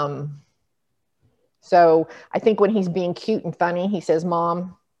 So I think when he's being cute and funny, he says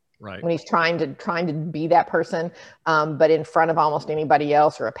mom. Right. When he's trying to be that person, but in front of almost anybody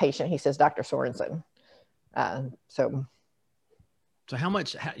else or a patient, he says Dr. Sorrenson. So how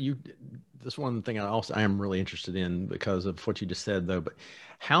much this one thing I am really interested in because of what you just said though, but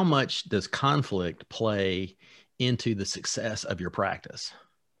how much does conflict play into the success of your practice?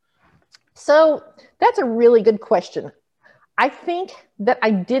 So that's a really good question. I think that I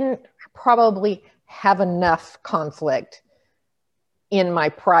didn't probably have enough conflict in my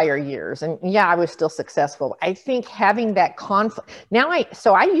prior years. And yeah, I was still successful. I think having that conflict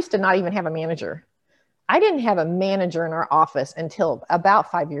so I used to not even have a manager. I didn't have a manager in our office until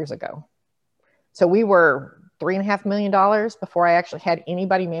about 5 years ago. So we were $3.5 million before I actually had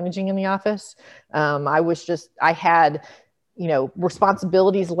anybody managing in the office. I had,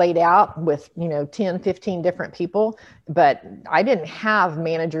 responsibilities laid out with, 10, 15 different people, but I didn't have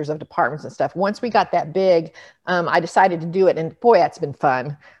managers of departments and stuff. Once we got that big, I decided to do it, and boy, that's been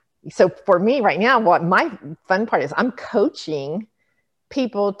fun. So for me right now, what my fun part is, I'm coaching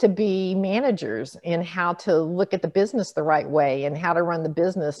people to be managers and how to look at the business the right way and how to run the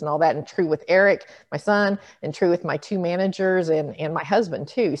business and all that. And true with Eric, my son, and true with my two managers and my husband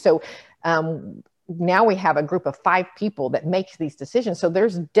too. So now we have a group of 5 people that makes these decisions. So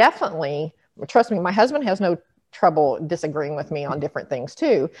there's definitely, trust me, my husband has no trouble disagreeing with me on different things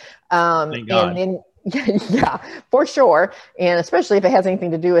too. Thank God. And then, yeah, for sure. And especially if it has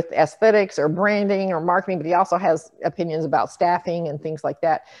anything to do with aesthetics or branding or marketing, but he also has opinions about staffing and things like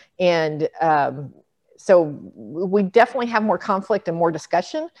that. And so we definitely have more conflict and more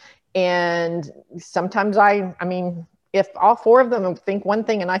discussion. And sometimes I mean, if all 4 of them think one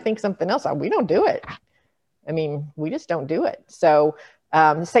thing and I think something else, we don't do it. I mean, we just don't do it. So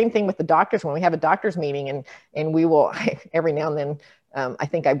the same thing with the doctors. When we have a doctor's meeting and we will every now and then, I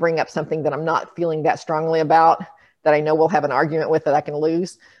think I bring up something that I'm not feeling that strongly about, that I know we'll have an argument with that I can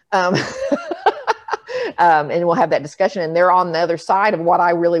lose. And we'll have that discussion, and they're on the other side of what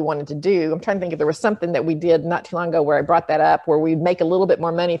I really wanted to do. I'm trying to think if there was something that we did not too long ago where I brought that up, where we'd make a little bit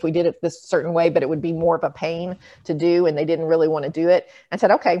more money if we did it this certain way, but it would be more of a pain to do, and they didn't really want to do it. I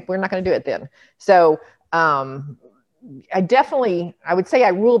said, okay, we're not going to do it then. So I would say I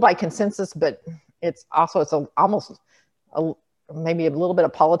rule by consensus, but it's almost maybe a little bit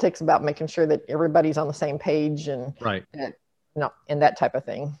of politics about making sure that everybody's on the same page and right. And that type of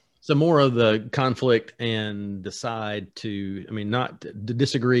thing. So more of the conflict and decide not to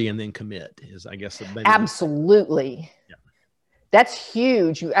disagree and then commit is, I guess. Absolutely. Yeah. That's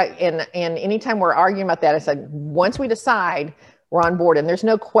huge. And anytime we're arguing about that, I said, once we decide, we're on board. And there's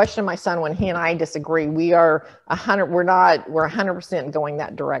no question, my son, when he and I disagree, we're 100% going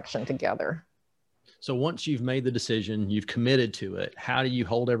that direction together. So once you've made the decision, you've committed to it, how do you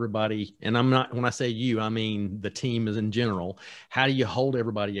hold everybody? And when I say you, I mean the team is in general. How do you hold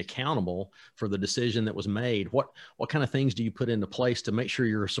everybody accountable for the decision that was made? What kind of things do you put into place to make sure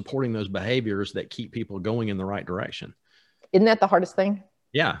you're supporting those behaviors that keep people going in the right direction? Isn't that the hardest thing?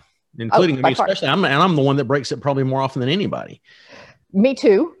 Yeah. Including me, especially I'm the one that breaks it probably more often than anybody. Me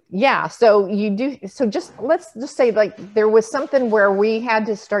too. Yeah. So let's just say, like, there was something where we had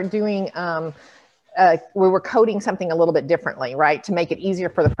to start doing, we were coding something a little bit differently, right, to make it easier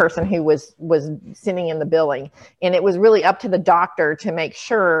for the person who was sending in the billing. And it was really up to the doctor to make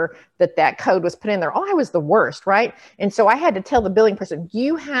sure that code was put in there. Oh, I was the worst, right? And so I had to tell the billing person,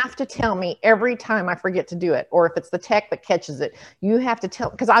 you have to tell me every time I forget to do it. Or if it's the tech that catches it, you have to tell,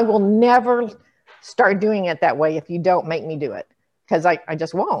 because I will never start doing it that way if you don't make me do it. Because I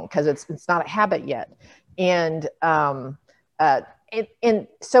just won't, because it's not a habit yet. And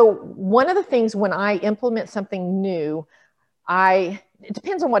so one of the things when I implement something new, it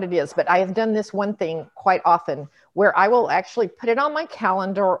depends on what it is, but I have done this one thing quite often where I will actually put it on my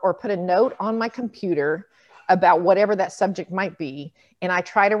calendar or put a note on my computer about whatever that subject might be. And I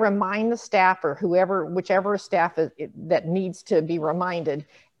try to remind the staff or whichever staff that needs to be reminded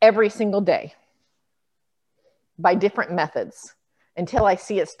every single day by different methods, until I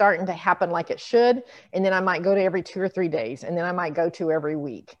see it starting to happen like it should. And then I might go to every 2 or 3 days, and then I might go to every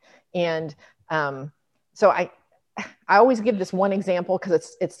week. And so I always give this one example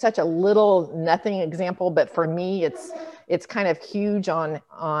because it's such a little nothing example, but for me, it's kind of huge on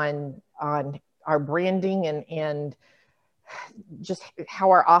our branding and just how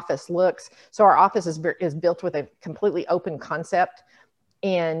our office looks. So our office is built with a completely open concept.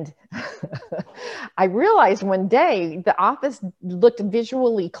 And I realized one day the office looked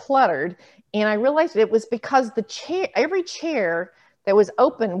visually cluttered, and I realized it was because every chair that was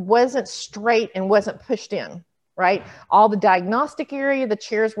open wasn't straight and wasn't pushed in, right? All the diagnostic area, the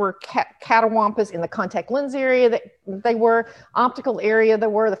chairs were catawampus. In the contact lens area, they were optical area, they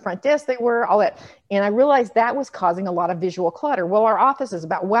were the front desk, they were all that. And I realized that was causing a lot of visual clutter. Well, our office is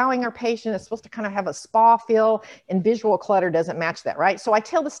about wowing our patient. It's supposed to kind of have a spa feel, and visual clutter doesn't match that, right? So I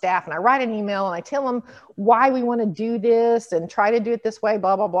tell the staff, and I write an email, and I tell them why we want to do this and try to do it this way,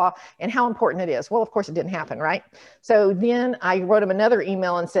 blah, blah, blah, and how important it is. Well, of course it didn't happen, right? So then I wrote them another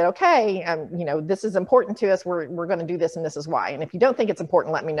email and said, okay, this is important to us. We're going to do this, and this is why. And if you don't think it's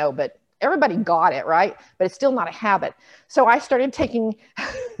important, let me know. But everybody got it, right? But it's still not a habit. So I started taking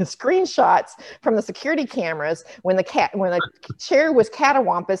screenshots from the security cameras when the chair was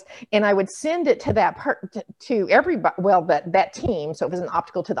catawampus, and I would send it to to everybody. Well, that team. So if it was an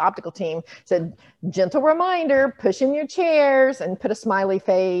optical, to the optical team, said, gentle reminder, push in your chairs, and put a smiley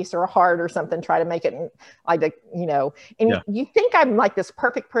face or a heart or something. Try to make it like you think I'm like this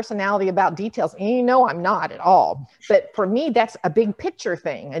perfect personality about details, and I'm not at all. But for me, that's a big picture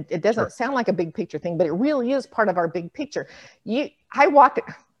thing. It doesn't sound like a big picture thing, but it really is part of our big picture.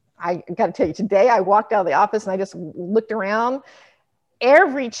 I got to tell you, today I walked out of the office and I just looked around.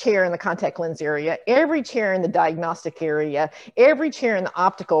 Every chair in the contact lens area, every chair in the diagnostic area, every chair in the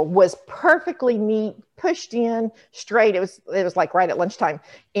optical was perfectly neat, pushed in, straight. It was like right at lunchtime.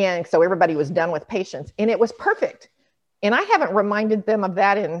 And so everybody was done with patients, and it was perfect. And I haven't reminded them of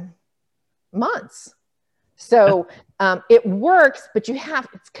that in months. So it works, but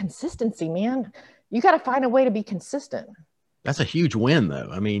it's consistency, man. You got to find a way to be consistent. That's a huge win, though.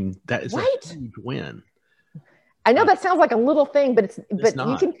 I mean, that is right? a huge win. I know that sounds like a little thing, but not.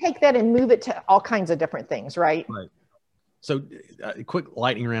 You can take that and move it to all kinds of different things, right? Right. So quick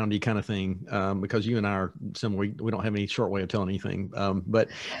lightning roundy kind of thing, because you and I are similar. We don't have any short way of telling anything. But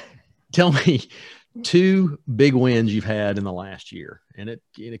tell me 2 big wins you've had in the last year, and it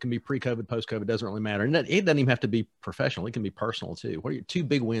can be pre-COVID, post-COVID, doesn't really matter. And it doesn't even have to be professional. It can be personal too. What are your 2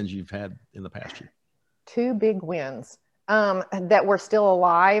 big wins you've had in the past year? 2 big wins. That we're still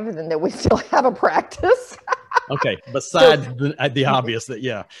alive and that we still have a practice. Okay. Besides the obvious that,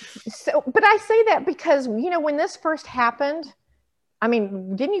 yeah. So, but I say that because, when this first happened, I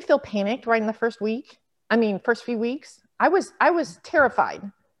mean, didn't you feel panicked right in the first week? I mean, first few weeks, I was terrified.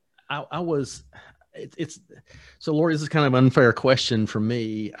 I was, so Laurie, this is kind of an unfair question for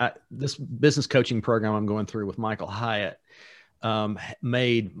me. This business coaching program I'm going through with Michael Hyatt,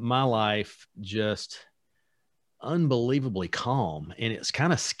 made my life just unbelievably calm, and it's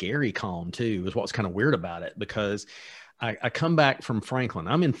kind of scary calm too, is what's kind of weird about it, because I come back from Franklin.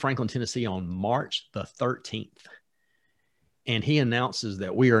 I'm in Franklin, Tennessee on March the 13th. And he announces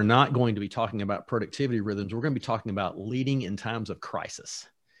that we are not going to be talking about productivity rhythms. We're going to be talking about leading in times of crisis.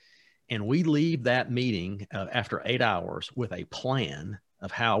 And we leave that meeting after 8 hours with a plan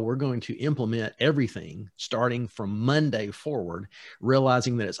of how we're going to implement everything starting from Monday forward,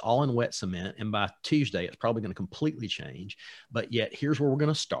 realizing that it's all in wet cement. And by Tuesday, it's probably going to completely change. But yet here's where we're going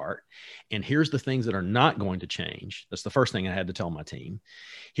to start. And here's the things that are not going to change. That's the first thing I had to tell my team.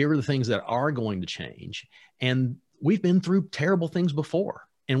 Here are the things that are going to change. And we've been through terrible things before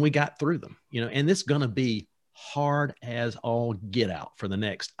and we got through them, and this is going to be hard as all get out for the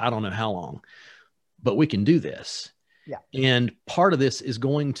next, I don't know how long, but we can do this. Yeah. And part of this is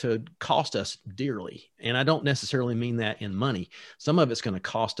going to cost us dearly. And I don't necessarily mean that in money. Some of it's going to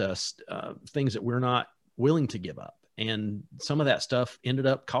cost us things that we're not willing to give up. And some of that stuff ended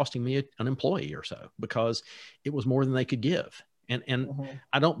up costing me an employee or so because it was more than they could give. And mm-hmm.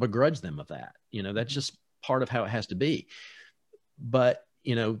 I don't begrudge them of that. That's just part of how it has to be. But,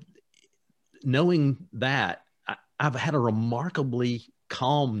 knowing that, I've had a remarkably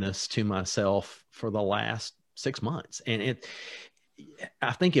calmness to myself for the last 6 months. And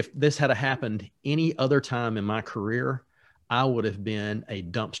I think if this had happened any other time in my career, I would have been a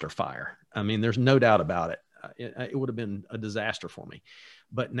dumpster fire. I mean, there's no doubt about it. It would have been a disaster for me.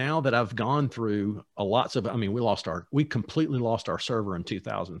 But now that I've gone through we completely lost our server in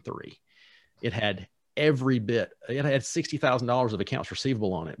 2003. It had every bit. It had $60,000 of accounts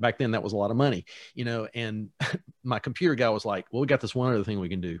receivable on it. Back then, that was a lot of money, and my computer guy was like, well, we got this one other thing we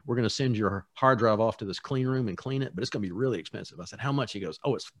can do. We're going to send your hard drive off to this clean room and clean it, but it's going to be really expensive. I said, how much? He goes,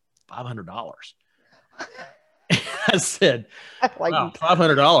 oh, it's $500. I said, wow,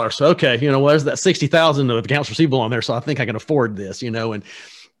 $500. Okay. There's that 60,000 of accounts receivable on there. So I think I can afford this,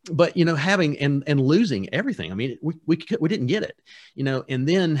 but having, and losing everything. I mean, we didn't get it, and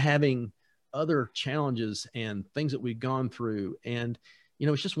then having other challenges and things that we've gone through. And,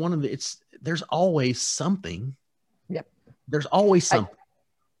 it's just there's always something. Yep. There's always something.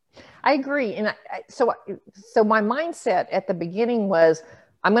 I agree. And so my mindset at the beginning was,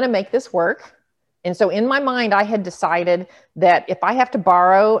 I'm going to make this work. And so in my mind, I had decided that if I have to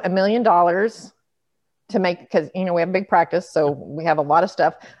borrow $1 million to make, because, we have a big practice, so we have a lot of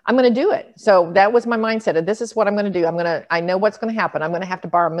stuff, I'm going to do it. So that was my mindset. This is what I'm going to do. I know what's going to happen. I'm going to have to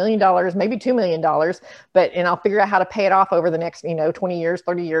borrow $1 million, maybe $2 million, and I'll figure out how to pay it off over the next, 20 years,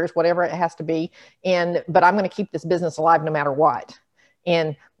 30 years, whatever it has to be. But I'm going to keep this business alive no matter what.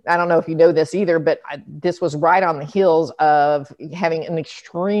 And I don't know if you know this either, but this was right on the heels of having an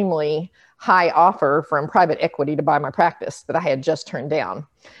extremely high offer from private equity to buy my practice that I had just turned down.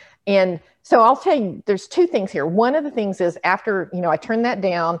 And so I'll tell you, there's two things here. One of the things is after, I turned that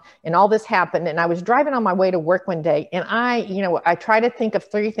down and all this happened, and I was driving on my way to work one day, and I try to think of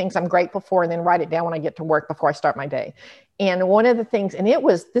 3 things I'm grateful for and then write it down when I get to work before I start my day. And one of the things, and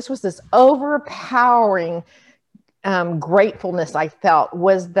this was this overpowering gratefulness I felt,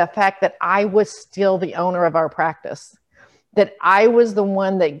 was the fact that I was still the owner of our practice, that I was the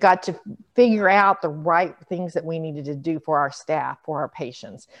one that got to figure out the right things that we needed to do for our staff, for our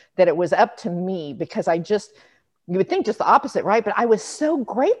patients, that it was up to me, because you would think just the opposite, right? But I was so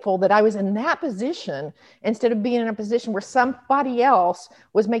grateful that I was in that position instead of being in a position where somebody else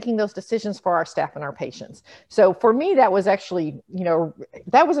was making those decisions for our staff and our patients. So for me, that was actually,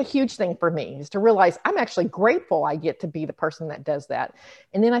 that was a huge thing for me, is to realize I'm actually grateful I get to be the person that does that.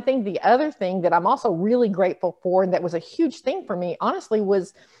 And then I think the other thing that I'm also really grateful for, and that was a huge thing for me, honestly,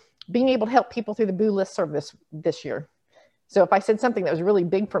 was being able to help people through the Boo Listserv this year. So if I said something that was really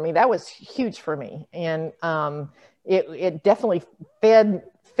big for me, that was huge for me. And it definitely fed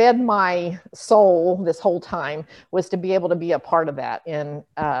my soul this whole time, was to be able to be a part of that. And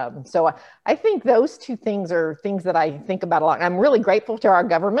so I think those two things are things that I think about a lot. I'm really grateful to our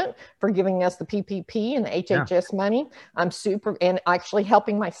government for giving us the PPP and the HHS money. I'm and actually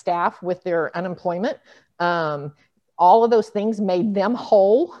helping my staff with their unemployment. All of those things made them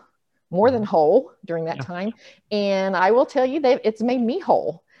whole, more than whole during that time. And I will tell you that it's made me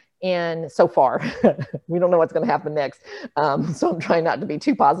whole. And so far, we don't know what's going to happen next. So I'm trying not to be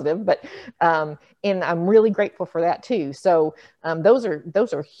too positive, but, and I'm really grateful for that too. So those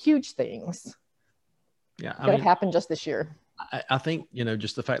are huge things that have happened just this year. I think,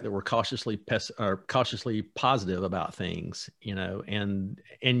 just the fact that we're cautiously positive about things, and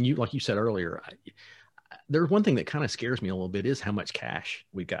you, like you said earlier, there's one thing that kind of scares me a little bit, is how much cash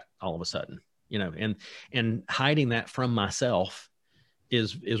we got all of a sudden, and hiding that from myself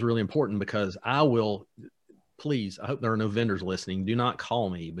is really important, because I will please, I hope there are no vendors listening. Do not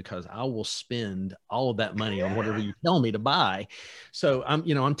call me, because I will spend all of that money on whatever you tell me to buy. So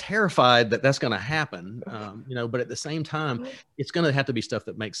I'm terrified that that's going to happen. But at the same time, it's going to have to be stuff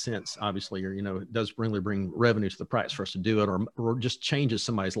that makes sense, obviously, or, it does really bring revenue to the price for us to do it, or just changes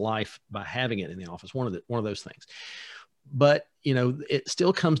somebody's life by having it in the office. One of those things. But, it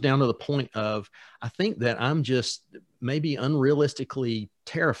still comes down to the point of, I think that I'm just maybe unrealistically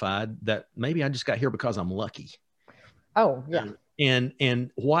terrified that maybe I just got here because I'm lucky. Oh, yeah.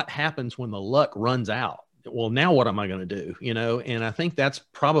 And what happens when the luck runs out? Well, now what am I going to do? And I think that's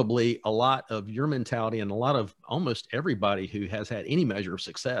probably a lot of your mentality, and a lot of almost everybody who has had any measure of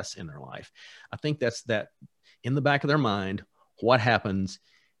success in their life. I think that's that in the back of their mind, what happens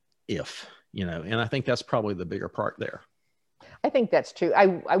if, and I think that's probably the bigger part there. I think that's true.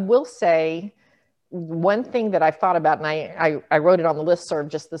 I will say one thing that I've thought about, and I wrote it on the listserv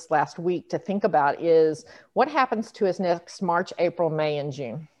just this last week to think about, is what happens to us next March, April, May, and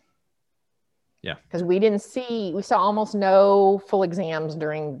June. Yeah. Because we saw almost no full exams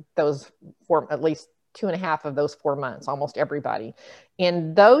during those at least 2.5 of those 4 months, almost everybody.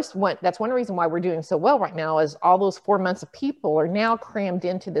 And that's one reason why we're doing so well right now, is all those 4 months of people are now crammed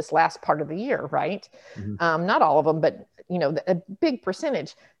into this last part of the year, right? Mm-hmm. Not all of them, but a big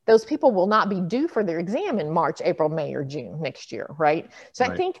percentage. Those people will not be due for their exam in March, April, May, or June next year, right? So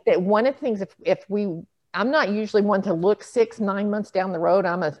right. I think that one of the things, I'm not usually one to look 6-9 months down the road.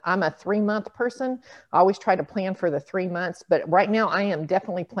 I'm a 3-month person. I always try to plan for the 3 months, but right now I am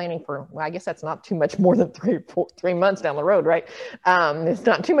definitely planning for, well, I guess that's not too much more than 3 months down the road, right? It's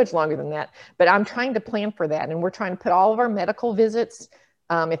not too much longer than that, but I'm trying to plan for that. And we're trying to put all of our medical visits,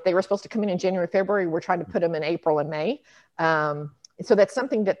 if they were supposed to come in January, February, we're trying to put them in April and May. So that's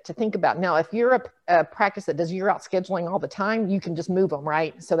something to think about. Now, if you're a practice that does year-out scheduling all the time, you can just move them,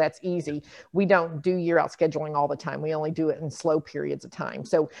 right? So that's easy. We don't do year-out scheduling all the time. We only do it in slow periods of time.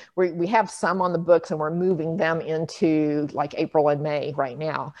 So we have some on the books, and we're moving them into like April and May right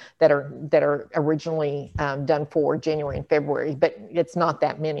now that are originally done for January and February, but it's not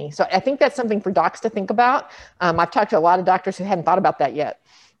that many. So I think that's something for docs to think about. I've talked to a lot of doctors who hadn't thought about that yet.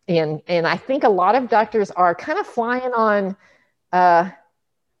 And I think a lot of doctors are kind of flying on,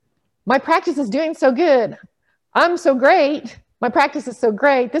 my practice is doing so good. I'm so great. My practice is so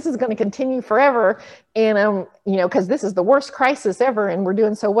great. This is going to continue forever. And, because this is the worst crisis ever and we're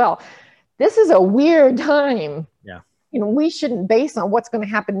doing so well. This is a weird time. Yeah. We shouldn't base on what's going to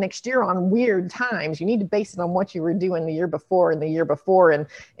happen next year on weird times. You need to base it on what you were doing the year before and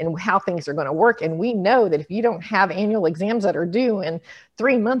how things are going to work. And we know that if you don't have annual exams that are due in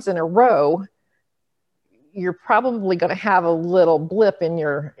 3 months in a row, you're probably going to have a little blip in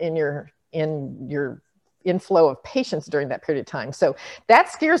your inflow of patients during that period of time. So that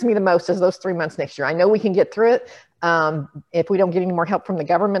scares me the most, is those 3 months next year. I know we can get through it. If we don't get any more help from the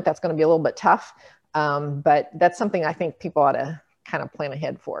government, that's going to be a little bit tough. But that's something I think people ought to kind of plan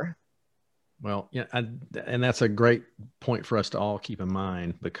ahead for. Well, yeah, and that's a great point for us to all keep in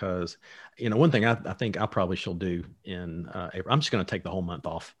mind, because, one thing I think I probably shall do in April, I'm just going to take the whole month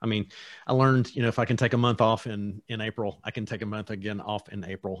off. I mean, I learned, if I can take a month off in April, I can take a month again off in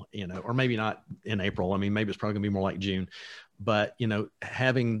April, or maybe not in April. I mean, maybe it's probably gonna be more like June, but,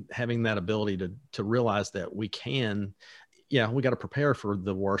 having that ability to realize that we can, we got to prepare for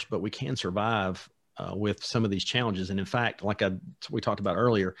the worst, but we can survive with some of these challenges. And in fact, like we talked about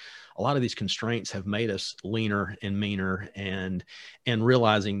earlier, a lot of these constraints have made us leaner and meaner, and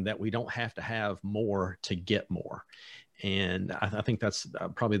realizing that we don't have to have more to get more. And I think that's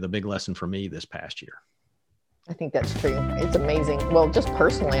probably the big lesson for me this past year. I think that's true. It's amazing. Well, just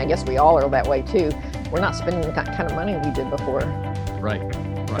personally, I guess we all are that way too. We're not spending the kind of money we did before. Right.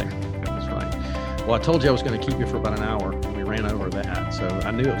 That's right. Well, I told you I was going to keep you for about an hour. We ran over that, so I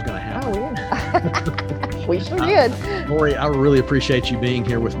knew it was going to happen. Oh, yeah. We sure did. Laurie, I really appreciate you being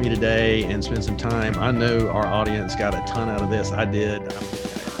here with me today and spend some time. I know our audience got a ton out of this. I did. I'm going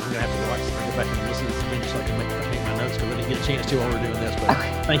to have to go back and listen to this again so I can make my notes, because I didn't get a chance to while we're doing this. But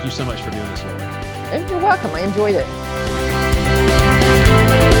Thank you so much for doing this, Laurie. You're welcome. I enjoyed it.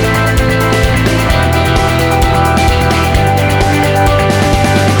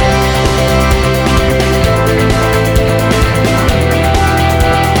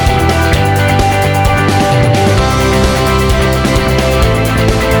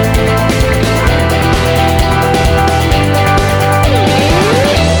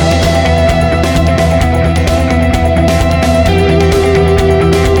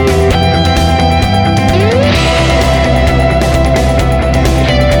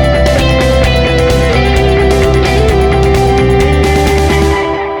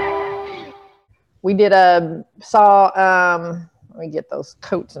 did let me get those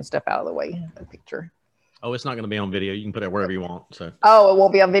coats and stuff out of the way. The picture. Oh, it's not going to be on video. You can put it wherever you want. So. Oh, it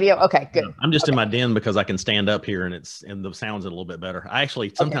won't be on video. Okay, good. Yeah, I'm just in my den because I can stand up here and the sound's a little bit better. I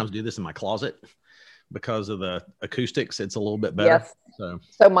actually sometimes do this in my closet because of the acoustics. It's a little bit better. Yes.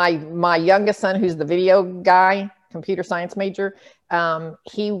 So my youngest son, who's the video guy, computer science major,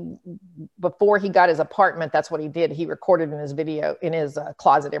 before he got his apartment, that's what he did. He recorded in his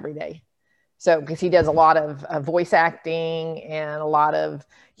closet every day. So because he does a lot of voice acting and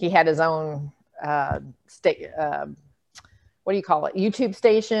he had his own what do you call it? YouTube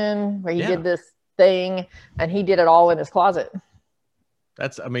station where he did this thing, and he did it all in his closet.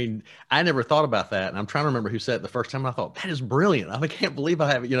 I never thought about that. And I'm trying to remember who said it the first time. I thought, that is brilliant. I can't believe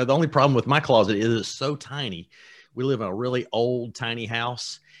I have it. The only problem with my closet is it's so tiny. We live in a really old, tiny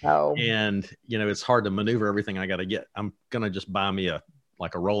house. Oh. And, it's hard to maneuver everything I got to get. I'm going to just buy me a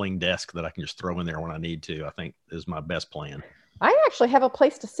rolling desk that I can just throw in there when I need to, I think is my best plan. I actually have a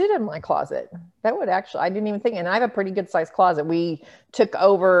place to sit in my closet. I didn't even think, and I have a pretty good sized closet. We took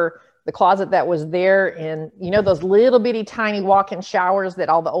over the closet that was there, and those little bitty tiny walk-in showers that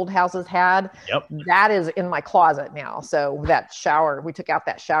all the old houses had. Yep. That is in my closet now. So that shower, we took out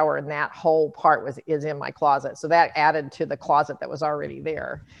that shower, and that whole part is in my closet. So that added to the closet that was already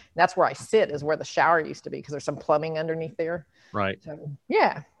there. And that's where I sit, is where the shower used to be, because there's some plumbing underneath there. Right. So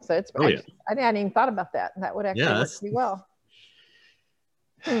yeah. So it's brilliant. I hadn't even thought about that. That would actually work pretty well.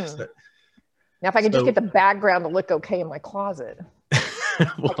 So, now, if I could just get the background to look okay in my closet,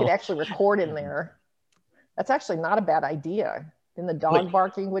 I could actually record in there. That's actually not a bad idea. Then the dog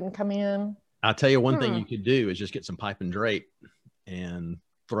barking wouldn't come in. I'll tell you one thing you could do is just get some pipe and drape and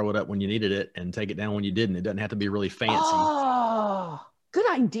throw it up when you needed it and take it down when you didn't. It doesn't have to be really fancy. Oh, good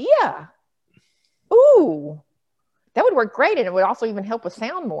idea. Ooh, that would work great. And it would also even help with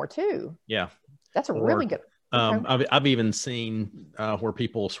sound more too. Yeah. That's a really good. I've even seen where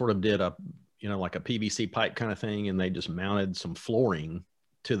people sort of did a PVC pipe kind of thing, and they just mounted some flooring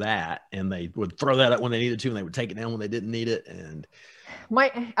to that, and they would throw that up when they needed to, and they would take it down when they didn't need it. And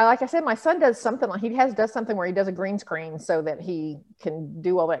like I said, my son does something does something where he does a green screen so that he can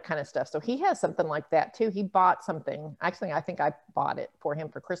do all that kind of stuff. So he has something like that too. He bought something. Actually, I think I bought it for him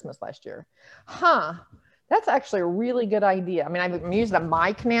for Christmas last year. That's actually a really good idea. I'm using a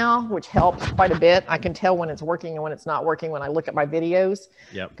mic now, which helps quite a bit. I can tell when it's working and when it's not working when I look at my videos.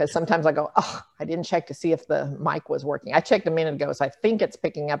 Yep. Because sometimes I go, I didn't check to see if the mic was working. I checked a minute ago, so I think it's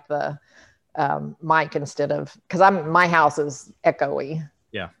picking up the mic instead of, because my house is echoey.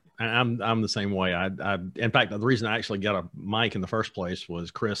 Yeah, I'm the same way. In fact, the reason I actually got a mic in the first place was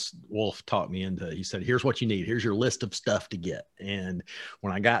Chris Wolf taught me he said, here's what you need. Here's your list of stuff to get. And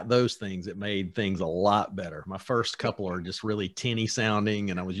when I got those things, it made things a lot better. My first couple are just really tinny sounding,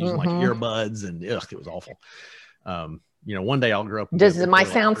 and I was using like earbuds, and it was awful. One day I'll grow up. Does my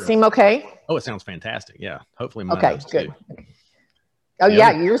sound seem okay? Oh, it sounds fantastic. Yeah. Hopefully mine does good. Too. Oh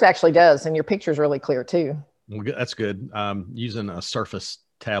yeah, yours actually does. And your picture's really clear too. Well, that's good. Using a Surface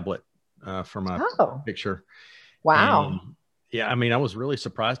tablet for my picture. Wow. And, yeah, I was really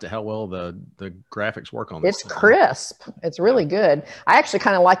surprised at how well the graphics work on this. It's crisp. It's really good. I actually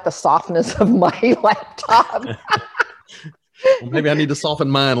kind of like the softness of my laptop. Well, maybe I need to soften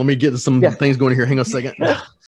mine. Let me get some things going here. Hang on a second.